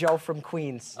about to be Joe from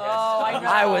Queens. Oh, I know.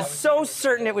 I was so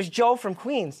certain it was Joe from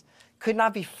Queens. Could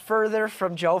not be further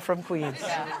from Joe from Queens.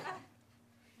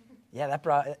 Yeah, that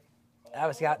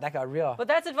got real. But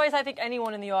that's advice I think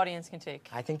anyone in the audience can take.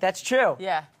 I think that's true.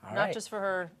 Yeah, All not right. just for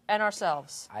her and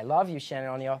ourselves. I love you, Shannon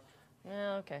O'Neill.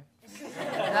 Yeah, okay.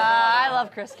 I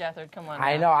love Chris Gethard. Come on.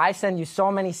 I know. I send you so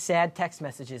many sad text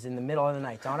messages in the middle of the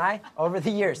night, don't I? Over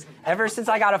the years. Ever since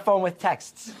I got a phone with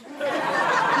texts.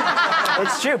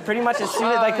 It's true. Pretty much as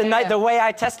soon as, the way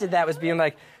I tested that was being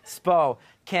like, Spo,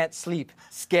 can't sleep,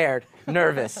 scared,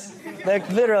 nervous. Like,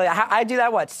 literally, I do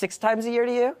that, 6 times a year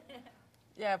to you?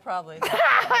 Yeah, probably.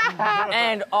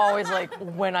 And always like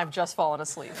when I've just fallen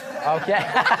asleep. Okay.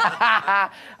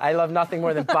 I love nothing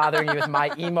more than bothering you with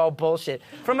my emo bullshit.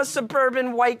 From a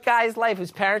suburban white guy's life whose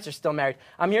parents are still married.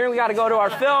 I'm hearing we got to go to our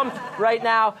film right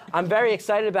now. I'm very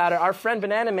excited about it. Our friend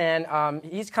Bananaman,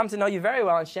 he's come to know you very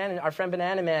well. And Shannon, our friend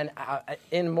Bananaman,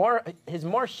 in his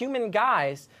more human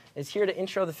guise, is here to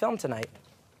intro the film tonight.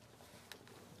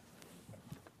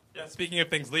 Yeah, speaking of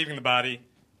things leaving the body,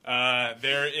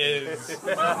 There is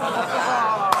something that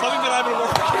I've been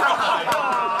working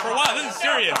on for a while. This is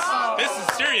serious. This is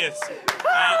serious.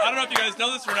 I don't know if you guys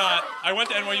know this or not. I went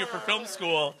to NYU for film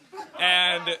school,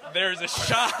 and there's a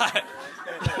shot that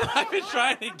I've been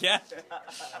trying to get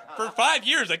for 5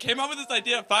 years. I came up with this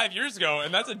idea 5 years ago,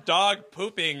 and that's a dog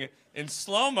pooping in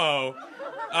slow-mo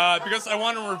because I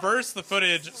want to reverse the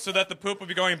footage so that the poop would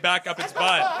be going back up its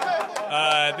butt.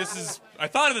 I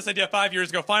thought of this idea 5 years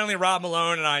ago. Finally, Rob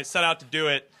Malone and I set out to do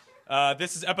it.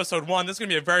 This is episode 1. This is going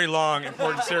to be a very long,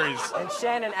 important series. And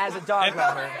Shannon, as a dog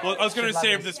lover. Well, I was going to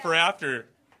save this for after.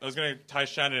 I was going to tie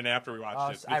Shannon in after we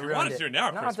watched it. If you want to do it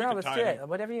now, Chris, we can let's tie do it. it.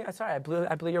 Whatever you. Sorry, I blew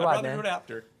your I'd wad, rather man. do it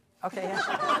after. Okay, yeah.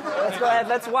 Let's go ahead.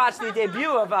 Let's watch the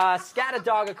debut of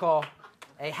Scatadogical,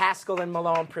 a Haskell and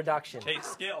Malone production.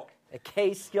 K-Skill. A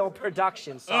K-Skill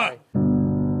production. Sorry.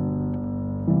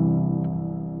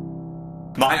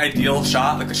 My ideal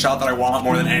shot, like the shot that I want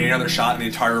more than any other shot in the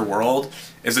entire world,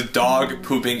 is a dog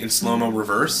pooping in slow-mo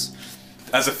reverse.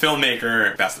 As a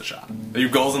filmmaker, that's the shot. Your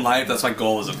goals in life, that's my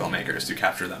goal as a filmmaker, is to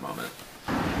capture that moment.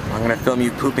 I'm gonna film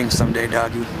you pooping someday,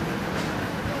 doggy.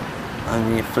 I'm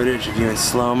gonna get footage of you in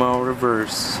slow-mo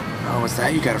reverse. Oh, what's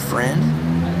that? You got a friend?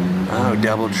 Oh,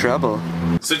 double trouble.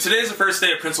 So today's the first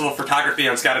day of principal photography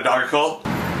on Scatadogical.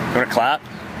 You wanna clap?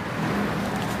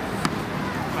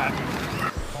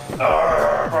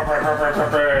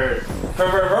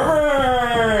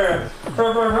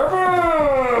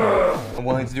 I'm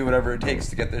willing to do whatever it takes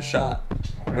to get this shot.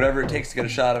 Whatever it takes to get a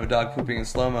shot of a dog pooping in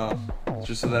slow-mo,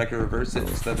 just so that I can reverse it,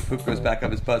 so that the poop goes back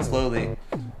up his butt slowly.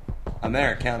 I'm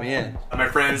there, count me in. My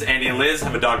friends Andy and Liz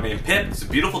have a dog named Pip. It's a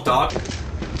beautiful dog.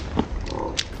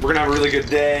 We're gonna have a really good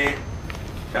day.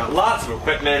 Got lots of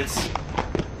equipment.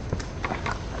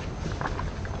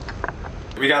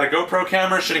 We got a GoPro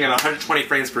camera shooting at 120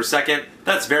 frames per second.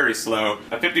 That's very slow.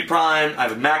 A 50 prime, I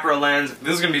have a macro lens.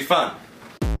 This is gonna be fun.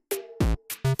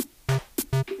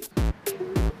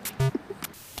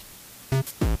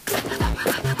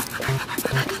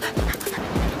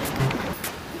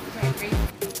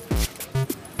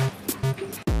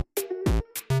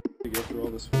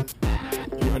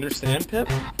 You understand, Pip?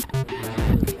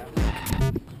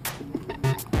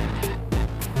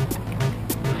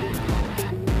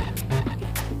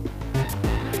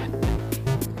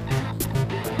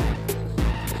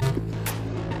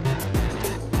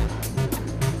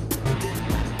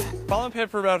 Following Pip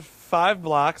for about 5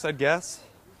 blocks, I'd guess.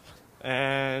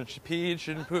 And she peed,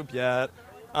 she didn't poop yet.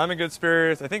 I'm in good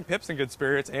spirits. I think Pip's in good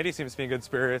spirits. Andy seems to be in good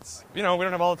spirits. You know, we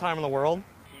don't have all the time in the world.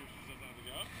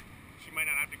 She might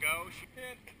not have to go. She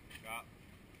can. Stop.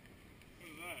 What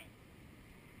is that?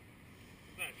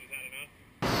 What's that? She's had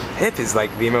enough? Pip is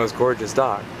like the most gorgeous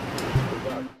dog.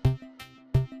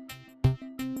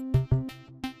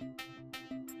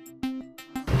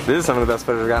 This is some of the best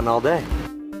footage I've gotten all day.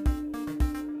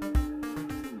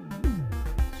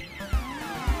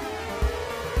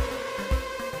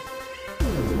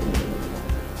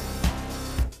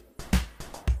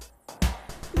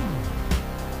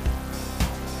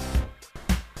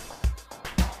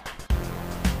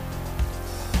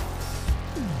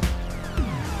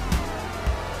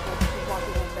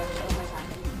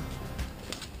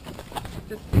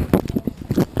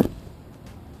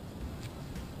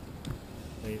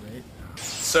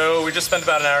 So we just spent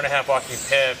about an hour and a half walking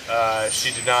Pip.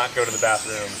 She did not go to the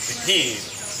bathroom. She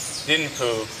peed, didn't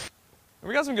poop.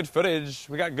 We got some good footage.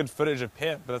 We got good footage of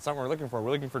Pip, but that's not what we're looking for.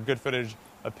 We're looking for good footage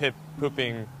of Pip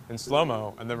pooping in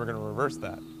slow-mo, and then we're going to reverse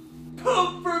that.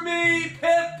 Poop for me,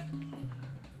 Pip!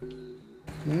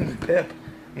 Pip.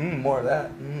 More of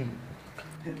that.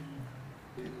 Pip.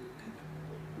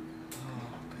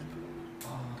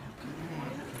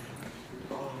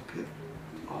 Oh, Pip.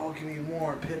 Oh, give me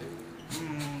more, Pip.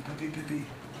 Pippy.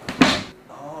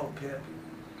 Oh, Pip.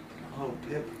 Oh,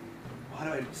 Pip. Why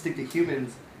do I stick to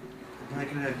humans when I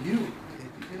can have you?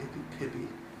 Pippy.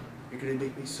 You're gonna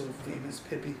make me so famous,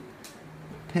 Pippy.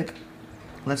 Pip.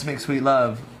 Let's make sweet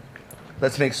love.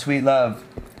 Let's make sweet love.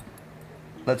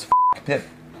 Let's Pip.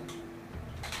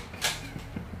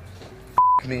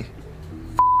 Me.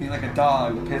 Me like a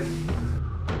dog, Pip.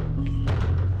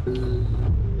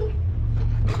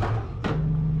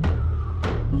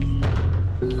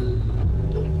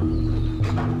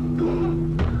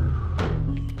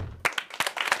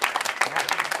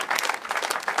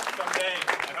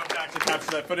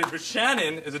 Capture that footage, but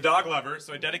Shannon is a dog lover,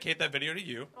 so I dedicate that video to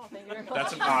you. Oh, thank you.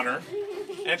 That's an honor.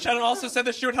 And Shannon also said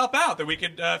that she would help out, that we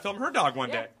could film her dog one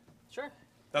day. Sure.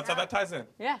 That's how that ties in.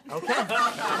 Yeah. Okay. Very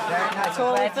nice.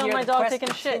 Totally film my dog taking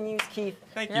a shit. Continues, Keith.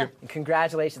 Thank you. And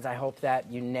congratulations. I hope that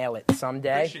you nail it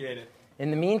someday. Appreciate it.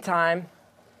 In the meantime,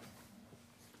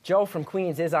 Joe from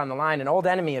Queens is on the line, an old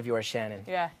enemy of yours, Shannon.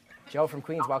 Yeah. Joe from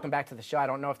Queens, welcome back to the show. I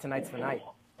don't know if tonight's the night.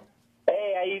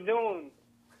 Hey, how you doing?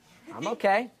 I'm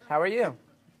okay. How are you?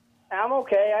 I'm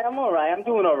okay. I'm all right. I'm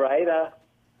doing all right.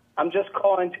 I'm just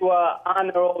calling to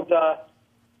honor old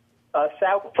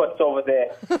sourpuss over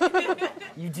there.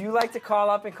 You do like to call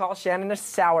up and call Shannon a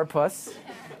sourpuss.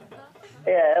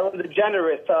 Yeah, Ellen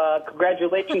DeGeneres.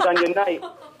 Congratulations on your night.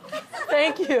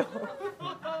 Thank you.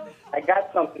 I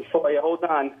got something for you. Hold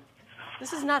on.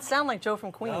 This does not sound like Joe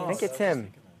from Queens. I think it's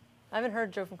him. I haven't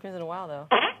heard Joe from Queens in a while, though.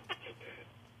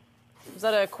 Was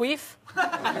that a queef?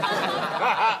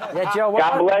 Yeah, Joe.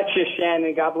 God bless you,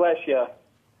 Shannon. God bless you.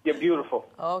 You're beautiful.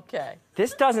 Okay.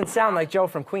 This doesn't sound like Joe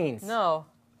from Queens. No.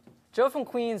 Joe from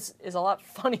Queens is a lot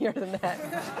funnier than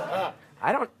that.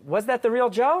 Was that the real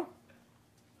Joe?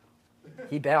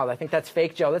 He bailed. I think that's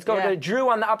fake Joe. Let's go to Drew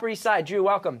on the Upper East Side. Drew,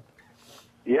 welcome.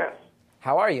 Yes.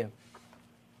 How are you?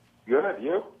 Good.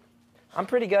 You? I'm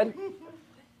pretty good.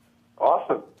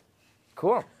 Awesome.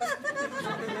 Cool.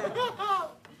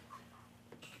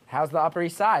 How's the Upper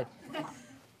East Side?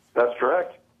 That's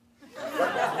correct.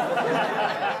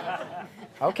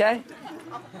 Okay.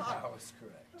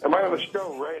 Am I on the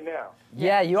show right now?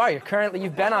 Yeah, you are.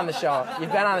 You've been on the show.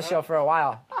 You've been on the show for a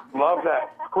while. Love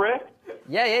that. Chris?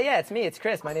 Yeah. It's me. It's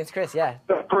Chris. My name's Chris, yeah.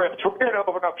 Chris, we're going to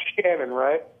open up Shannon,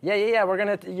 right? Yeah.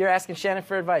 You're asking Shannon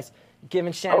for advice.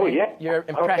 Giving Shannon your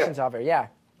impressions of her, yeah.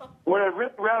 What I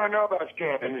really want to know about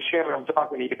Shannon is, Shannon, I'm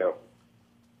talking to you.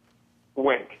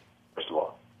 Wink, first of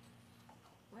all.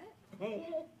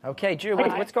 Okay, Drew,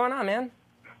 what's going on, man?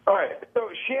 All right, so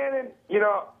Shannon,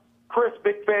 Chris,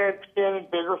 big fan, Shannon,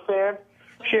 bigger fan.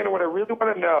 Shannon, what I really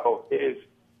want to know is,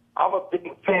 I'm a big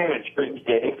fan of Jersey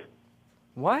Dave.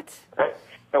 What? Right?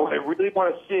 And what I really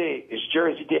want to see is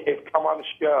Jersey Dave come on the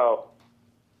show,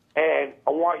 and I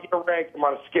want you to rank him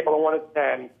on a scale of 1 to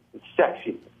 10. It's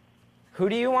sexy. Who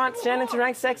do you want Shannon to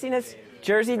rank sexiness?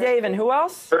 Jersey Dave and who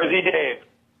else? Jersey Dave.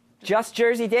 Just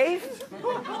Jersey Dave?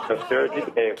 Just Jersey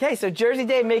Dave. Okay, so Jersey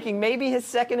Dave making maybe his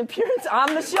second appearance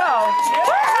on the show.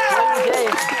 Jersey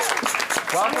Dave.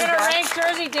 I'm going to rank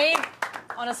Jersey Dave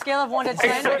on a scale of 1 to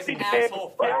 10. Jersey Dave.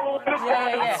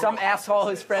 Yeah. Some asshole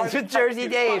who's friends with Jersey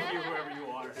Dave.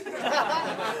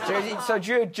 So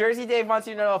Drew, Jersey Dave wants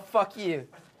you to know, fuck you.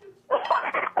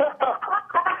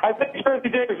 I think Jersey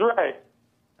Dave is right.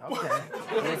 Okay.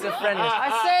 It's a friend.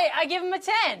 I give him a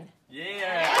 10.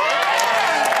 Yeah.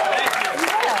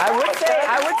 I would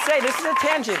say this is a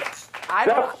tangent. That's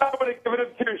what I would have given him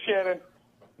too, Shannon.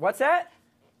 What's that?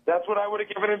 That's what I would have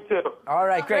given him too. All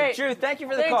right, great. Drew, thank you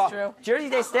for the Thanks, call. Drew. Jersey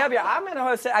Dave, stay up here. I'm going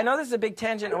to say, I know this is a big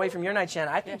tangent away from your night,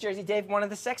 Shannon. I think Jersey Dave, one of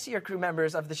the sexier crew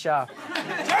members of the show.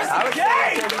 I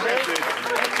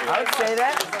would say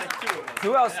that.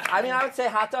 Who else? I mean, I would say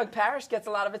Hot Dog Parish gets a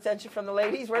lot of attention from the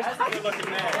ladies. Where's Good looking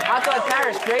man. Hot Dog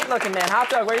Parish? Great looking man. Hot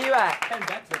Dog, where are you at? Ken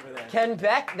Beck's over there. Ken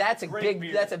Beck? That's a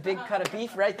big cut of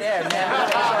beef right there,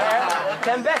 man.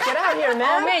 Ken Beck, get out here,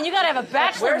 man. Oh, man, you got to have a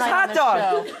bachelor Where's night Hot on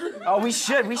Dog? this show. Oh, we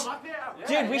should.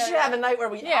 Dude, we should have a night where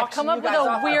we auction come up you with guys a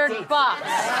off weird on dates. box.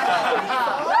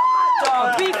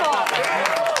 Beef off.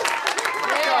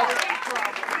 Yeah.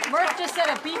 Murph just said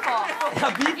a beef off.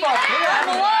 A beef off. I'm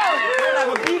alone. We're gonna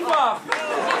have a beef off.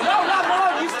 No, not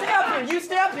Malone. You stay up here. You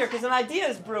stay up here because an idea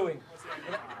is brewing.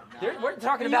 We're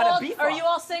talking about a beef off. Are you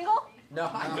all single? No,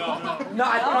 I don't know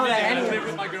that I any live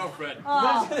with my girlfriend.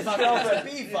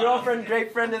 Girlfriend,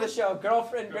 great friend of the show.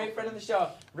 Girlfriend, great friend of the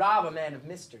show. Rob, a man of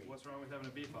mystery. What's wrong with having a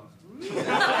beef off?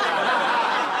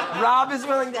 Rob is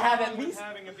willing to have at least.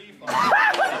 Having a beef off.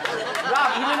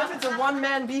 Rob, even if it's a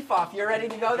one-man beef off, you're ready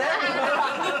to go there?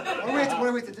 What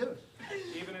do we have to do?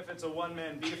 Even if it's a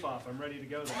one-man beef off, I'm ready to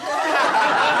go there.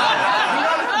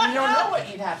 You don't know what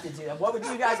you'd have to do. What would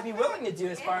you guys be willing to do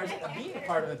as far as being a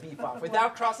part of a beef off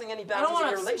without crossing any I don't boundaries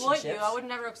want in your to exploit relationships? you. I would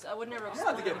never exploit you. You're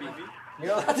allowed to get beefy.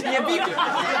 You're allowed to get beefy.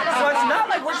 So it's not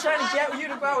like we're trying to get you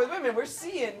to go out with women. We're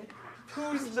seeing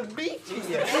who's the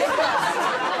beefiest.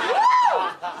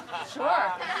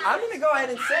 Sure. I'm going to go ahead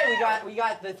and say we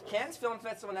got the Cannes Film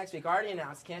Festival next week. Already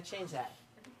announced. Can't change that.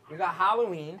 We got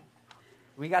Halloween.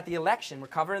 We got the election. We're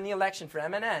covering the election for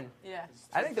MNN. Yeah.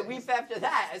 I think the week after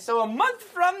that, so a month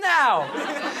from now,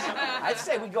 I'd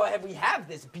say we go ahead, we have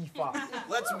this beef off.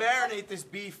 Let's marinate this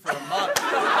beef for a month.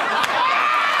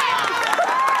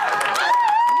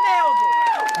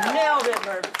 Nailed it,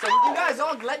 Murph. So you guys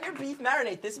all let your beef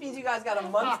marinate. This means you guys got a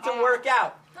month to work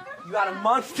out. You got a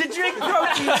month to drink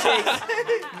protein shakes.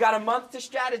 You got a month to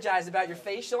strategize about your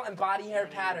facial and body hair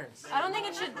patterns. I don't think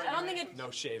it should. I don't think it.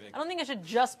 No shaving. I don't think it should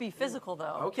just be physical,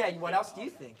 though. Okay, what else do you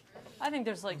think? I think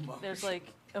there's like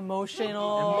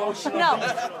emotional. No,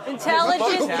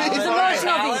 intelligent. There's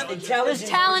emotional beef. There's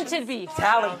talented beef.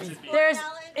 Talent beef. There's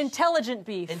intelligent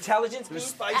beef. Intelligence beef.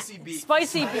 Spicy beef.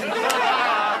 Spicy beef.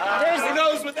 Who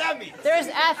knows what that means? There's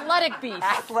athletic beef.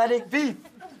 Athletic beef.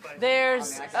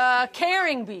 There's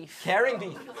caring beef. Caring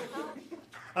beef.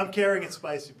 I'm carrying it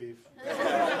spicy beef.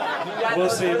 We'll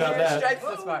see about that.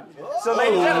 So,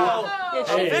 ladies and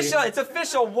gentlemen, it's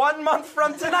official 1 month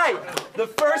from tonight. The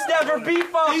first ever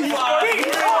beef off. Beef off.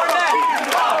 Beef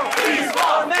off. Beef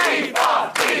off. Beef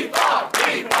off. Beef off.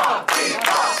 Beef off.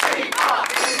 Beef off.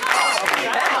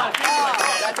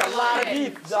 That's a lot of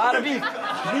beef. A lot of beef.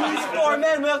 These 4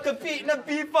 men will compete in a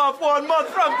beef off 1 month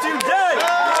from today.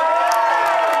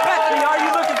 Becky, are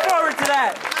you looking forward to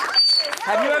that?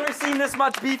 Have you ever seen this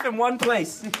much beef in one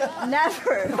place?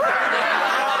 Never.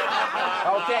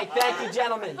 Okay, thank you,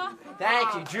 gentlemen.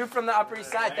 Thank you. Drew from the Upper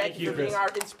East Side, thank you for being our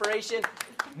inspiration.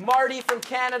 Marty from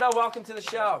Canada, welcome to the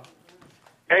show.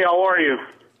 Hey, how are you?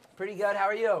 Pretty good. How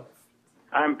are you?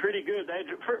 I'm pretty good.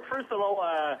 First of all,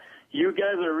 you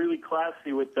guys are really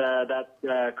classy with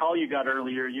that call you got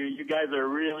earlier. You guys are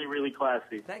really, really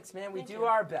classy. Thanks, man. We do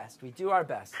our best. We do our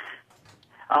best.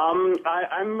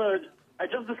 I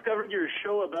just discovered your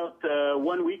show about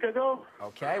 1 week ago.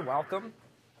 Okay, welcome.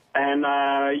 And,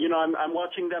 I'm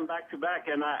watching them back to back.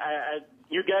 And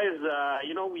you guys,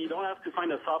 we don't have to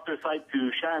find a softer side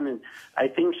to Shannon. I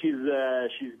think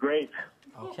she's great.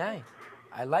 Okay.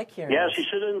 I like hearing Yeah, this. she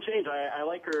shouldn't change. I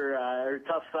like her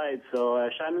tough side. So,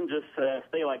 Shannon, just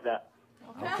stay like that.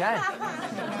 Okay.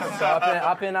 So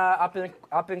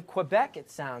up in Quebec,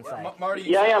 it sounds like. Marty,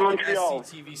 yeah, Montreal.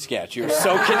 SCTV sketch. You're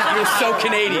so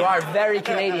Canadian. You are very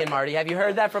Canadian, Marty. Have you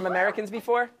heard that from Americans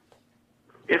before?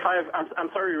 I'm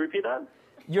sorry. Repeat that.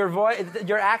 Your voice,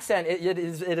 your accent. It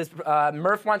is.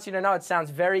 Murph wants you to know it sounds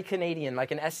very Canadian,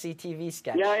 like an SCTV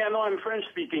sketch. Yeah. No, I'm French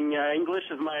speaking. English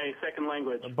is my second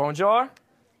language. Bonjour.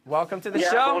 Welcome to the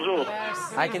show. Bonjour.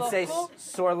 I can say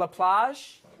sur la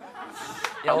plage.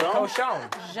 Il cochon.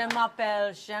 Je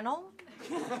m'appelle Shannon.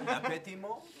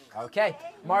 Okay.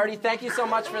 Marty, thank you so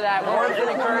much for that warmth and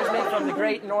encouragement from the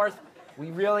great North. We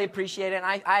really appreciate it.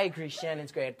 And I agree,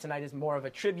 Shannon's great. Tonight is more of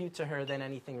a tribute to her than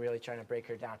anything really trying to break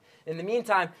her down. In the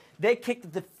meantime, they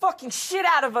kicked the fucking shit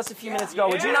out of us a few minutes ago.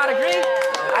 Would you not agree?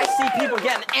 I see people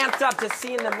getting amped up just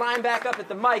seeing them line back up at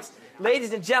the mics.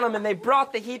 Ladies and gentlemen, they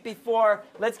brought the heat before.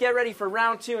 Let's get ready for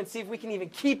round 2 and see if we can even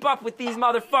keep up with these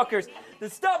motherfuckers. The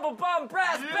Stumblebum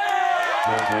Brass Band!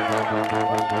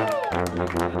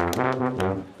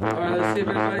 All right, let's see if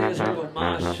everybody is ready to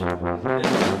mosh. Come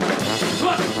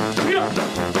on,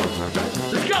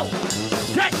 let's go.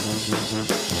 Hey,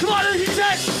 come on, he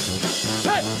said.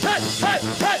 Hey, hey, hey,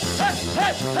 hey, hey,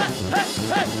 hey, hey, hey,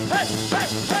 hey, hey, hey,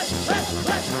 hey,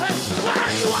 hey. Why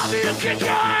do you want me to kick your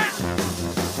ass?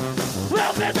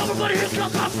 Well, man, everybody, here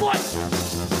comes my foot.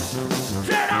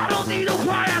 Said I don't need no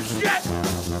prior shit.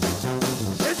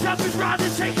 It's up his rod to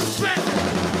take a spit.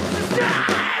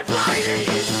 Stand by the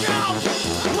go.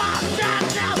 Walk down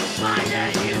now, my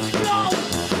name is go.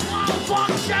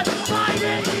 Walk down, my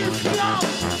name is go.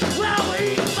 Well,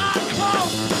 eat my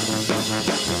clothes.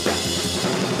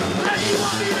 And you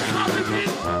want me to come to me?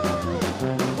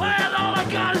 Well, all I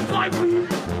got is my weed.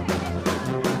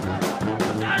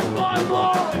 That's my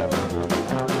boy.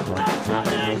 That's my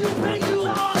name, you bring you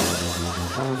on.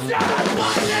 Stand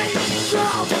by the go.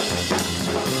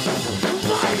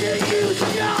 My name is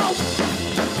go.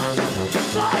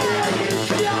 My name is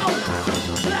go.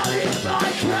 That is my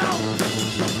crown.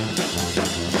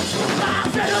 I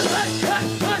said, hey, hey,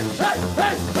 hey, hey,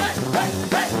 hey, hey,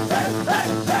 hey,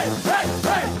 hey, hey,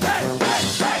 hey,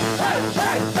 hey,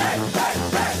 hey,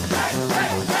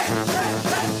 hey,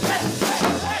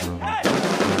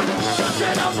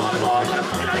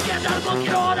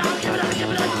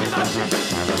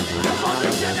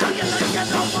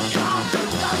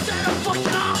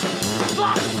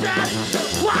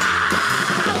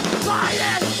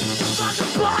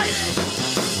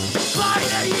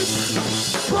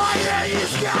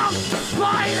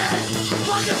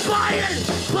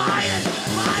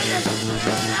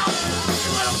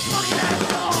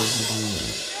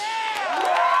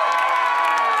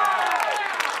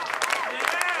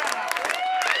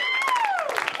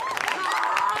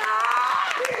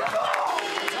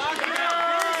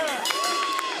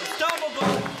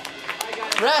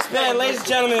 Brass Band, ladies and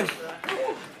gentlemen.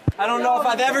 I don't know if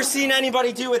I've ever seen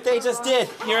anybody do what they just did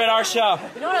here at our show.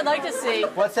 You know what I'd like to see?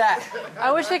 What's that?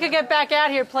 I wish they could get back out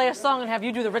here, play a song, and have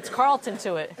you do the Ritz-Carlton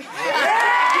to it.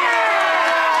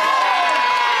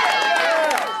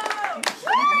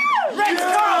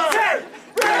 Ritz-Carlton!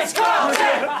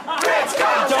 Ritz-Carlton!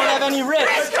 Ritz-Carlton! Don't have any Ritz.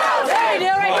 Ritz-Carlton! There you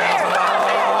go, right here.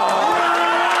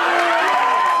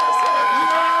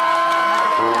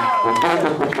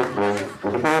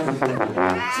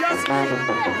 Just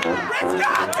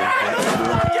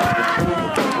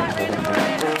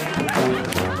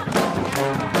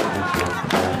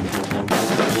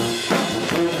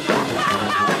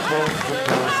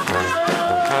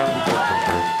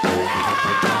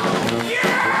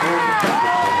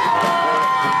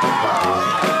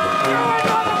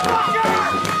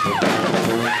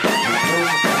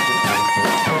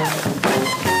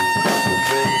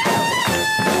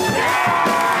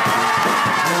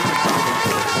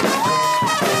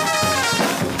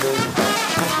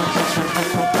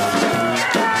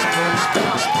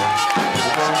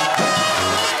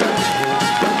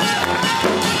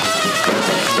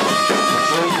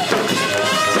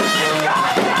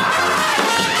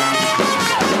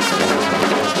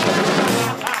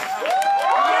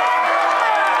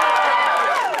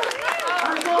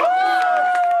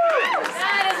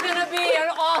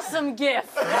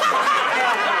GIF.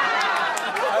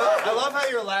 I love how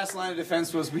your last line of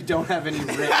defense was, "We don't have any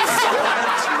Ritz." And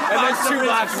then two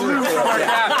laughs flew from our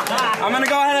cap. I'm gonna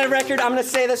go ahead on record. I'm gonna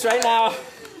say this right now.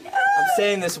 I'm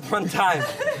saying this one time.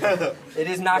 It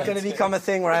is not going to become a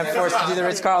thing where I'm forced to do the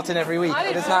Ritz-Carlton every week.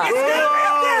 It is not.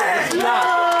 It is not.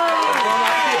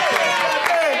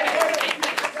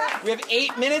 We have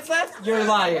 8 minutes left? You're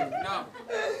lying. No.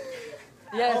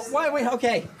 Yes. Oh, wait,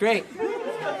 okay, great.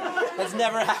 That's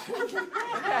never happened.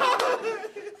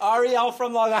 Ariel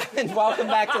from Long Island, welcome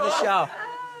back to the show.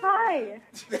 Hi.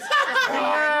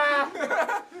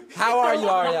 How are you,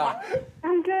 Ariel?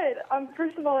 I'm good.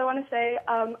 First of all, I want to say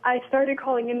I started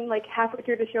calling in like halfway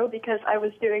through the show because I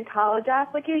was doing college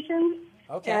applications.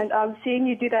 Okay. And seeing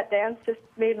you do that dance just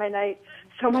made my night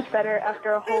so much better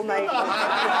after a whole night of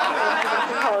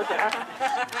college apps.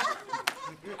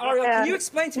 Ariel, can you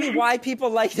explain to me why people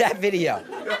like that video?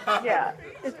 Yeah,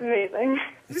 it's amazing.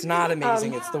 It's not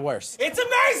amazing. It's the worst. It's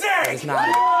amazing! It's not.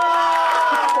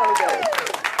 So good.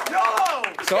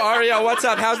 So, Ariel, what's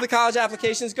up? How's the college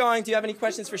applications going? Do you have any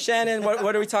questions for Shannon?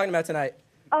 What are we talking about tonight?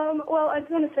 Well, I just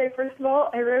want to say, first of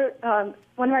all, I wrote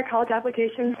one of my college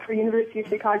applications for University of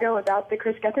Chicago about the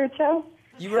Chris Gethard show.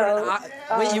 You wrote,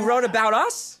 wait, you wrote about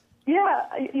us? Yeah,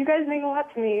 you guys mean a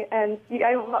lot to me, and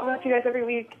I watch you guys every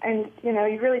week, and, you know,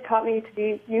 you really taught me to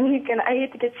be unique, and I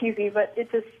hate to get cheesy, but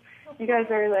it just, you guys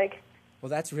are like,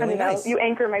 well, that's really I don't know, nice. you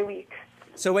anchor my week.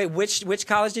 So wait, which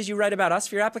college did you write about us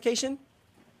for your application?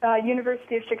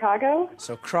 University of Chicago.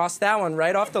 So cross that one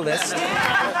right off the list. We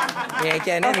ain't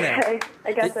getting in there. Okay,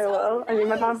 I guess I will. I mean,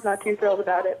 my mom's not too thrilled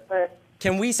about it, but...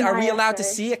 Are we allowed to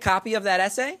see a copy of that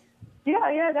essay?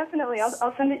 Yeah, definitely.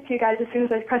 I'll send it to you guys as soon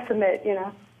as I press submit, you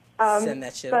know. Send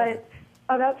that shit but over.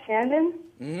 About Shannon,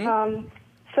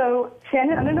 so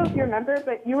Shannon, I don't know if you remember,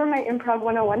 but you were my Improv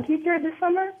 101 teacher this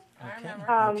summer. I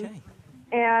remember.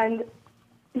 And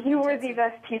you were the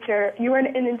best teacher. You were in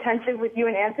an intensive with you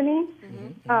and Anthony.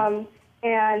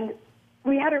 And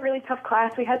we had a really tough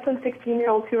class. We had some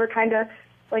 16-year-olds who were kind of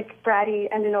like bratty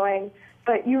and annoying.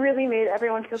 But you really made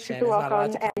everyone feel super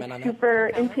welcome and super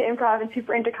into improv and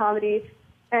super into comedy.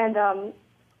 And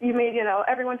you made, you know,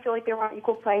 everyone feel like they were on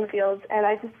equal playing fields. And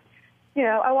I just, you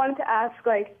know, I wanted to ask,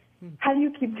 like, how do you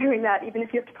keep doing that even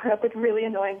if you have to put up with really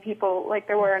annoying people like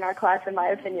there were in our class, in my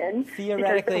opinion?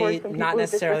 Theoretically, not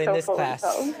necessarily in this class.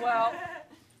 Well,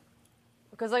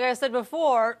 because like I said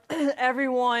before,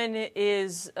 everyone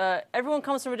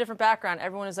comes from a different background.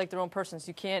 Everyone is like their own person, so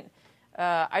you can't,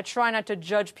 I try not to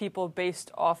judge people based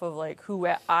off of like who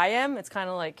I am. It's kind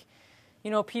of like,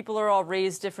 you know, people are all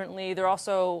raised differently. They're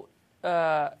also,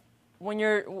 when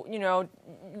you're, you know,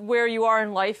 where you are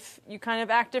in life, you kind of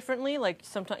act differently, like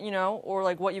sometimes, you know, or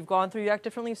like what you've gone through, you act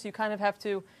differently. So you kind of have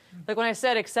to, like when I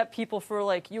said accept people for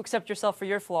like, you accept yourself for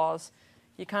your flaws,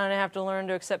 you kind of have to learn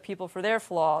to accept people for their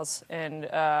flaws and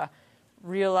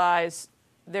realize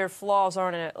their flaws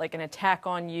aren't like an attack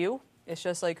on you. It's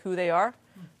just like who they are.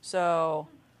 So,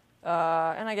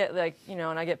 and I get like, you know,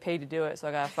 and I get paid to do it, so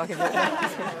I gotta fucking do it.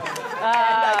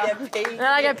 And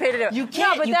I get paid to do it. You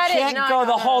can't, no, but you that can't is, go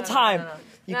the whole time.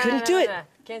 You couldn't do it.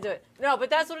 Can't do it. No,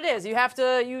 but that's what it is. You have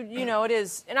to, you know, it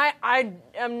is. And I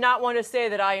am not one to say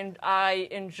that I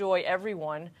enjoy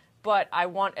everyone, but I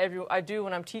do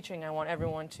when I'm teaching, I want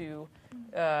everyone to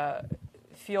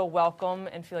feel welcome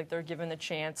and feel like they're given the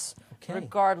chance,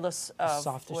 regardless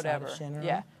of whatever.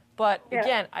 Yeah. But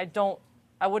again,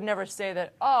 I would never say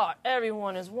that, oh,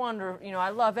 everyone is wonderful, I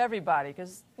love everybody,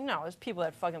 because, there's people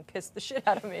that fucking piss the shit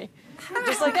out of me,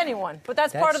 just like anyone. But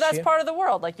that's part of the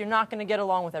world. Like, you're not going to get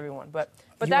along with everyone. But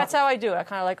that's how I do it. I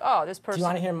kind of like, oh, this person. Do you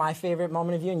want to hear my favorite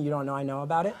moment of you and you don't know I know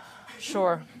about it?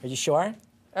 Sure. Are you sure?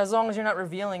 As long as you're not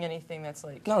revealing anything that's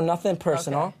like... No, nothing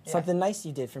personal. Okay, yeah. Something nice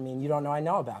you did for me and you don't know I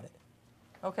know about it.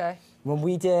 Okay. When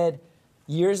we did...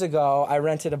 Years ago, I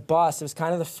rented a bus. It was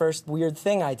kind of the first weird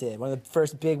thing I did. One of the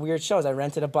first big weird shows. I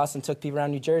rented a bus and took people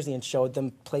around New Jersey and showed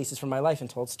them places from my life and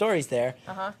told stories there.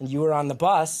 And you were on the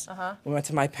bus. We went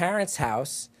to my parents'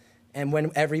 house. And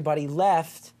when everybody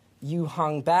left, you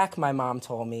hung back, my mom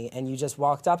told me, and you just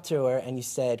walked up to her and you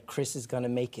said, Chris is going to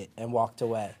make it, and walked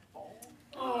away.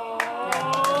 I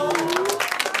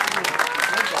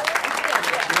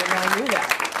knew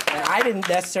that. I didn't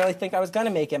necessarily think I was going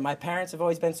to make it. My parents have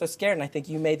always been so scared, and I think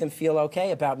you made them feel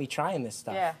okay about me trying this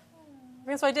stuff. Yeah. I think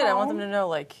that's what I did. I want them to know,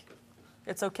 like,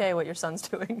 it's okay what your son's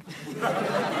doing.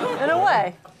 In a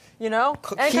way, Keep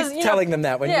telling them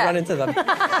that when you run into them.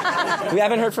 We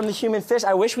haven't heard from the human fish.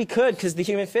 I wish we could, because the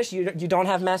human fish, you don't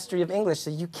have mastery of English, so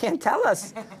you can't tell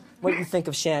us what you think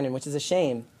of Shannon, which is a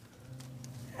shame.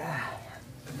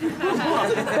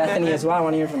 Bethany as well. I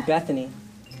want to hear from Bethany.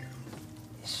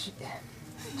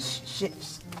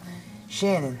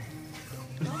 Shannon.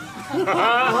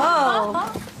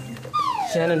 Whoa.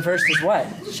 Shannon versus what?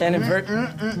 Shannon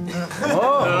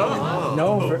Oh.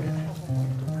 No.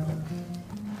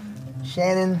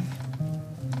 Shannon,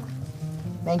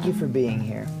 thank you for being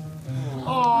here.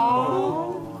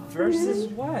 Oh. Versus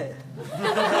what?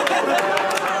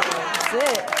 That's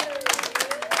it.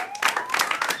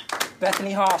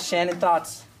 Bethany Hall, Shannon,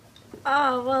 thoughts?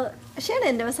 Oh, well,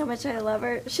 Shannon knows how much I love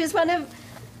her. She's one of...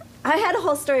 I had a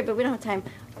whole story, but we don't have time.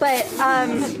 But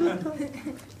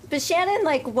Shannon,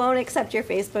 won't accept your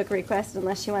Facebook request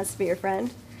unless she wants to be your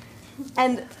friend.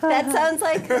 And that sounds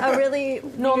like a really...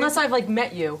 No, unless I've,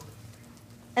 met you.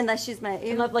 Unless she's met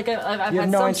you. I've you had have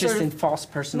no some interest sort of... in false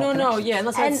personal No, connections.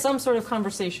 unless I had some sort of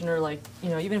conversation or,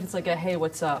 even if it's like a, hey,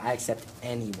 what's up? I accept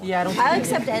anyone. Yeah, I'll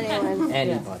accept anyone.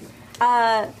 Anybody.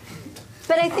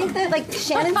 But I think that,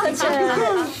 Shannon's such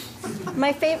a...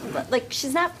 My favorite,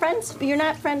 she's not friends. You're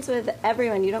not friends with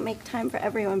everyone. You don't make time for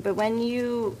everyone. But when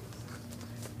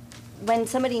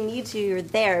somebody needs you, you're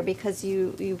there because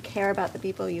you care about the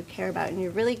people you care about, and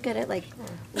you're really good at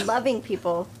loving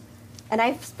people. And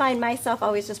I find myself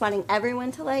always just wanting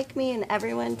everyone to like me and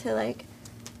everyone to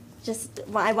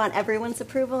I want everyone's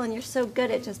approval. And you're so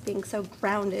good at just being so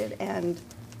grounded and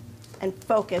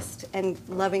focused and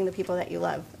loving the people that you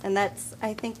love. And that's,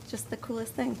 I think, just the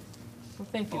coolest thing. Well,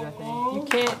 thank you, Bethany. You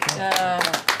can't...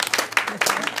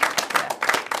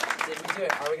 Did we do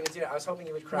it? Are we going to do it? I was hoping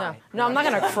you would cry. No, I'm not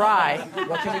going to cry.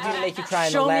 What can we do to make you cry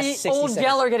in Show the last me 60 old seconds?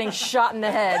 Geller getting shot in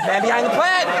the head. Man behind the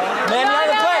plant! Man behind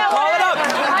the plant! Call it up!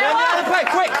 Man behind the plant!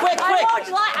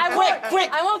 Quick!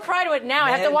 I won't cry to it now.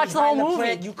 I have to watch the whole movie.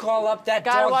 Plant, you call up that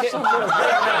Gotta dog. watch the whole movie.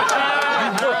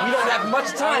 We don't have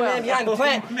much time, man behind the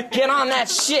plant. Get on that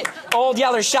shit. Old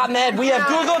Yeller shot in the head. We have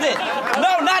Googled it.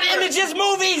 No, not images,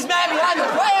 movies, man behind the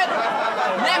plant.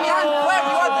 Man behind the plant.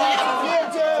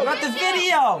 We want the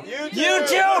video.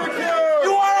 YouTube.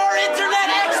 You are our internet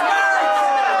experts.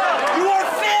 You are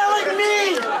failing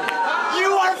me. You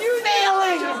are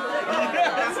failing.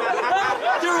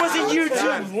 There was a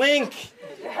YouTube link.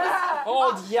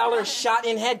 Old Yeller shot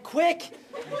in head. Quick.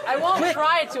 I won't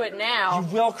cry to it now. You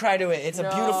will cry to it. It's a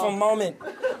beautiful moment.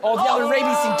 Old Yeller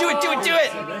rabies scene. Do it.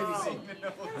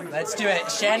 Let's do it.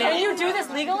 Shannon. Can you do this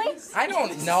legally? I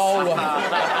don't know. Who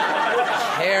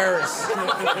cares?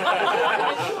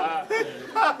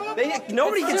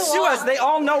 Nobody can sue us. They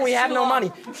all know we have no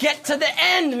money. Get to the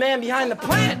end, man behind the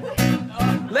plant.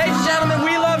 Ladies and gentlemen,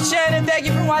 we love Shannon. Thank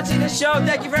you for watching this show.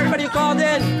 Thank you for everybody who called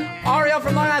in. Ariel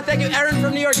from Long Island. Thank you. Erin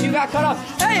from New York. You got cut off.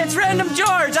 Hey, it's Random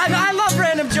George. I love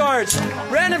Random George.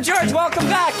 Random George, welcome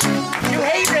back. You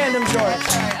hate Random George.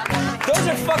 Those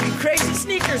are fucking crazy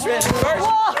sneakers, Random George.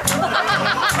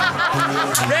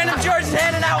 Random George is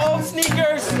handing out old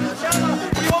sneakers.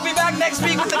 We will be back next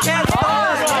week with the cast.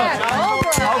 Okay.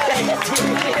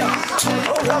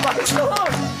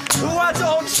 Who wants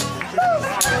old?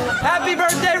 Happy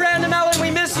birthday, Random Ellen. We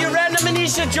miss you. Random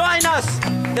Anisha, join us.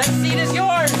 That seat is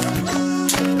yours.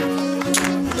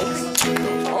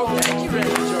 Oh, thank you,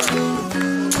 Random George.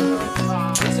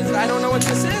 I don't know what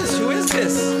this is. Who is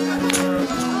this?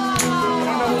 I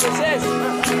don't know who this is.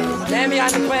 Man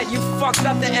Behind the Plant, you fucked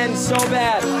up the end so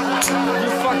bad. You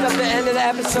fucked up the end of the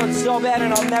episode so bad,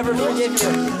 and I'll never forgive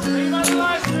you.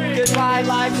 Goodbye,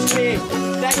 live stream.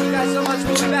 Thank you guys so much.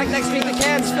 We'll be back next week at the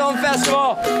Cannes Film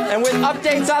Festival, and with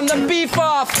updates on the Beef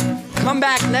Off. Come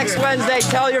back next Wednesday.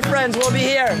 Tell your friends we'll be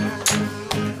here.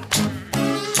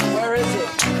 Where is it?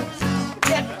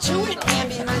 Get to it, Man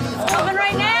Behind the Plant. It's coming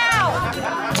right now.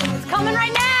 It's coming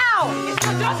right now.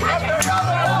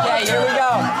 Okay, here we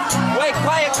go. Wait,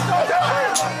 quiet.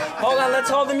 Hold on, let's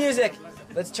hold the music.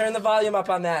 Let's turn the volume up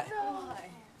on that.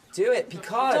 Do it,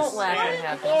 because. Don't laugh when it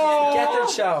happens. Gethard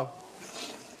show.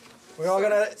 We're all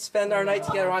gonna spend our night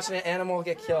together watching an animal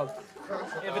get killed.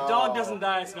 If a dog doesn't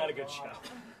die, it's not a good show.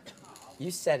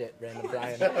 You said it, Random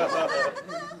Brian.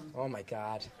 Oh my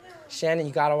God. Shannon,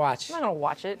 you gotta watch. I'm not gonna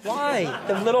watch it. Why?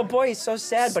 The little boy is so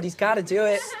sad, but he's gotta do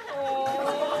it.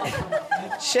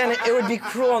 Shannon, it would be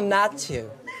cruel not to.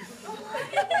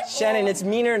 Shannon, it's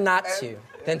meaner not to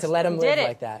than to let him live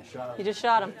like that. He just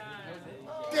shot him.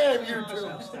 Damn you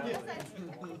two.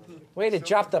 Way to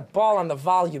drop the ball on the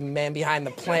volume, Man Behind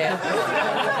the Plant.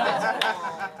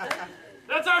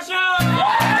 That's our show!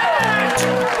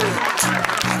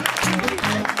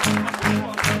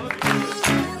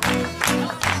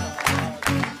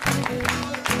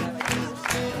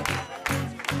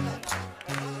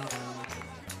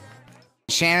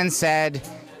 Shannon said,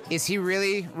 "Is he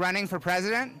really running for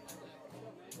president?"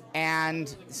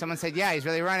 And someone said, "Yeah, he's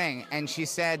really running." And she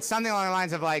said something along the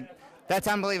lines of like, "That's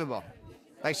unbelievable."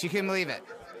 Like she couldn't believe it.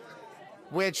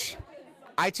 Which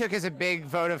I took as a big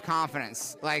vote of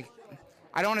confidence. Like,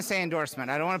 I don't want to say endorsement.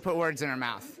 I don't want to put words in her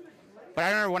mouth. But I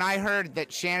remember when I heard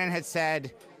that Shannon had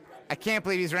said, "I can't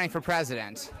believe he's running for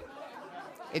president,"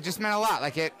 it just meant a lot.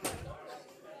 Like it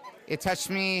touched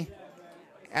me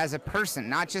as a person,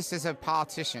 not just as a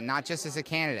politician, not just as a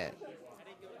candidate.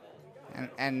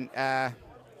 And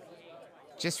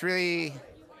just really,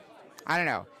 I don't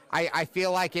know. I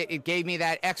feel like it gave me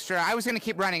that extra. I was going to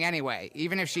keep running anyway,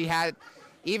 even if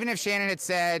Shannon had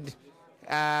said,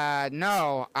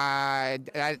 no, I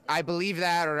believe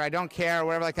that, or I don't care, or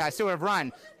whatever like that, I still would have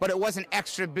run. But it was an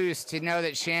extra boost to know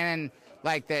that Shannon,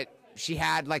 like that she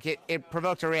had, like it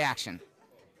provoked a reaction,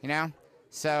 you know?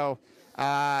 So,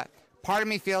 part of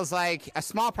me feels like, a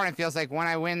small part of me feels like when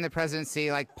I win the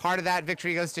presidency, like part of that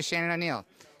victory goes to Shannon O'Neill.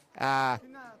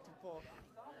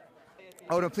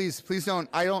 Oh no, please don't.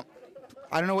 I don't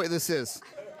know what this is.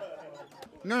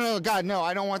 No, God, no,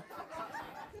 I don't want.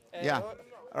 Yeah.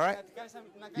 All right.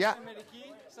 Yeah.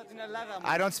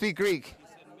 I don't speak Greek.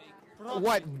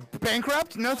 What?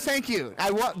 Bankrupt? No, thank you.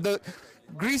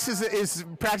 Greece is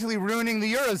practically ruining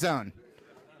the Eurozone.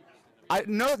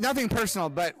 Nothing personal,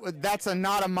 but that's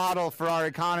not a model for our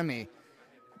economy.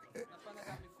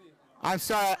 I'm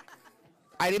sorry.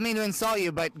 I didn't mean to insult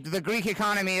you, but the Greek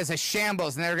economy is a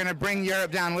shambles, and they're going to bring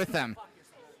Europe down with them.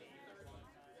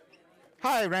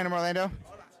 Hi, Random Orlando.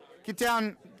 Get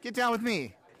down with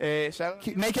me.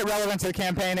 Make it relevant to the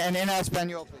campaign and in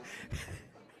español, please.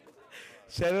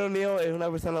 Shannon O'Neill es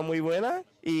una persona muy buena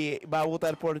y va a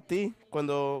votar por ti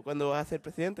cuando vas a ser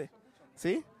presidente.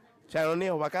 ¿Sí? Shannon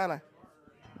O'Neill, bacana.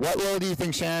 What role do you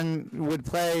think Shannon would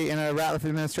play in a Ratliff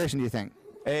administration, do you think?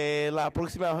 La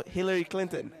próxima Hillary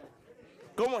Clinton.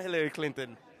 ¿Cómo Hillary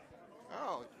Clinton?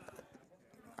 Oh.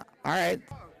 All right.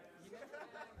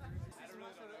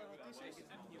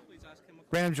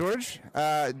 Random George,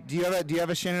 do you have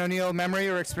a Shannon O'Neill memory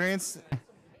or experience?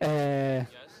 First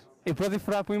time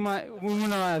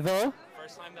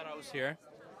that I was here.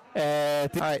 All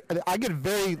right, I get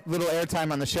very little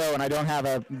airtime on the show, and I don't have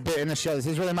a bit in the show. This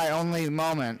is really my only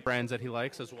moment. Brands that he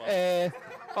likes as well.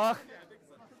 Damn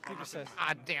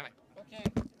it. Okay.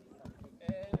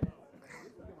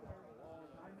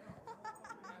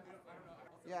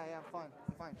 Yeah,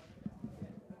 fine.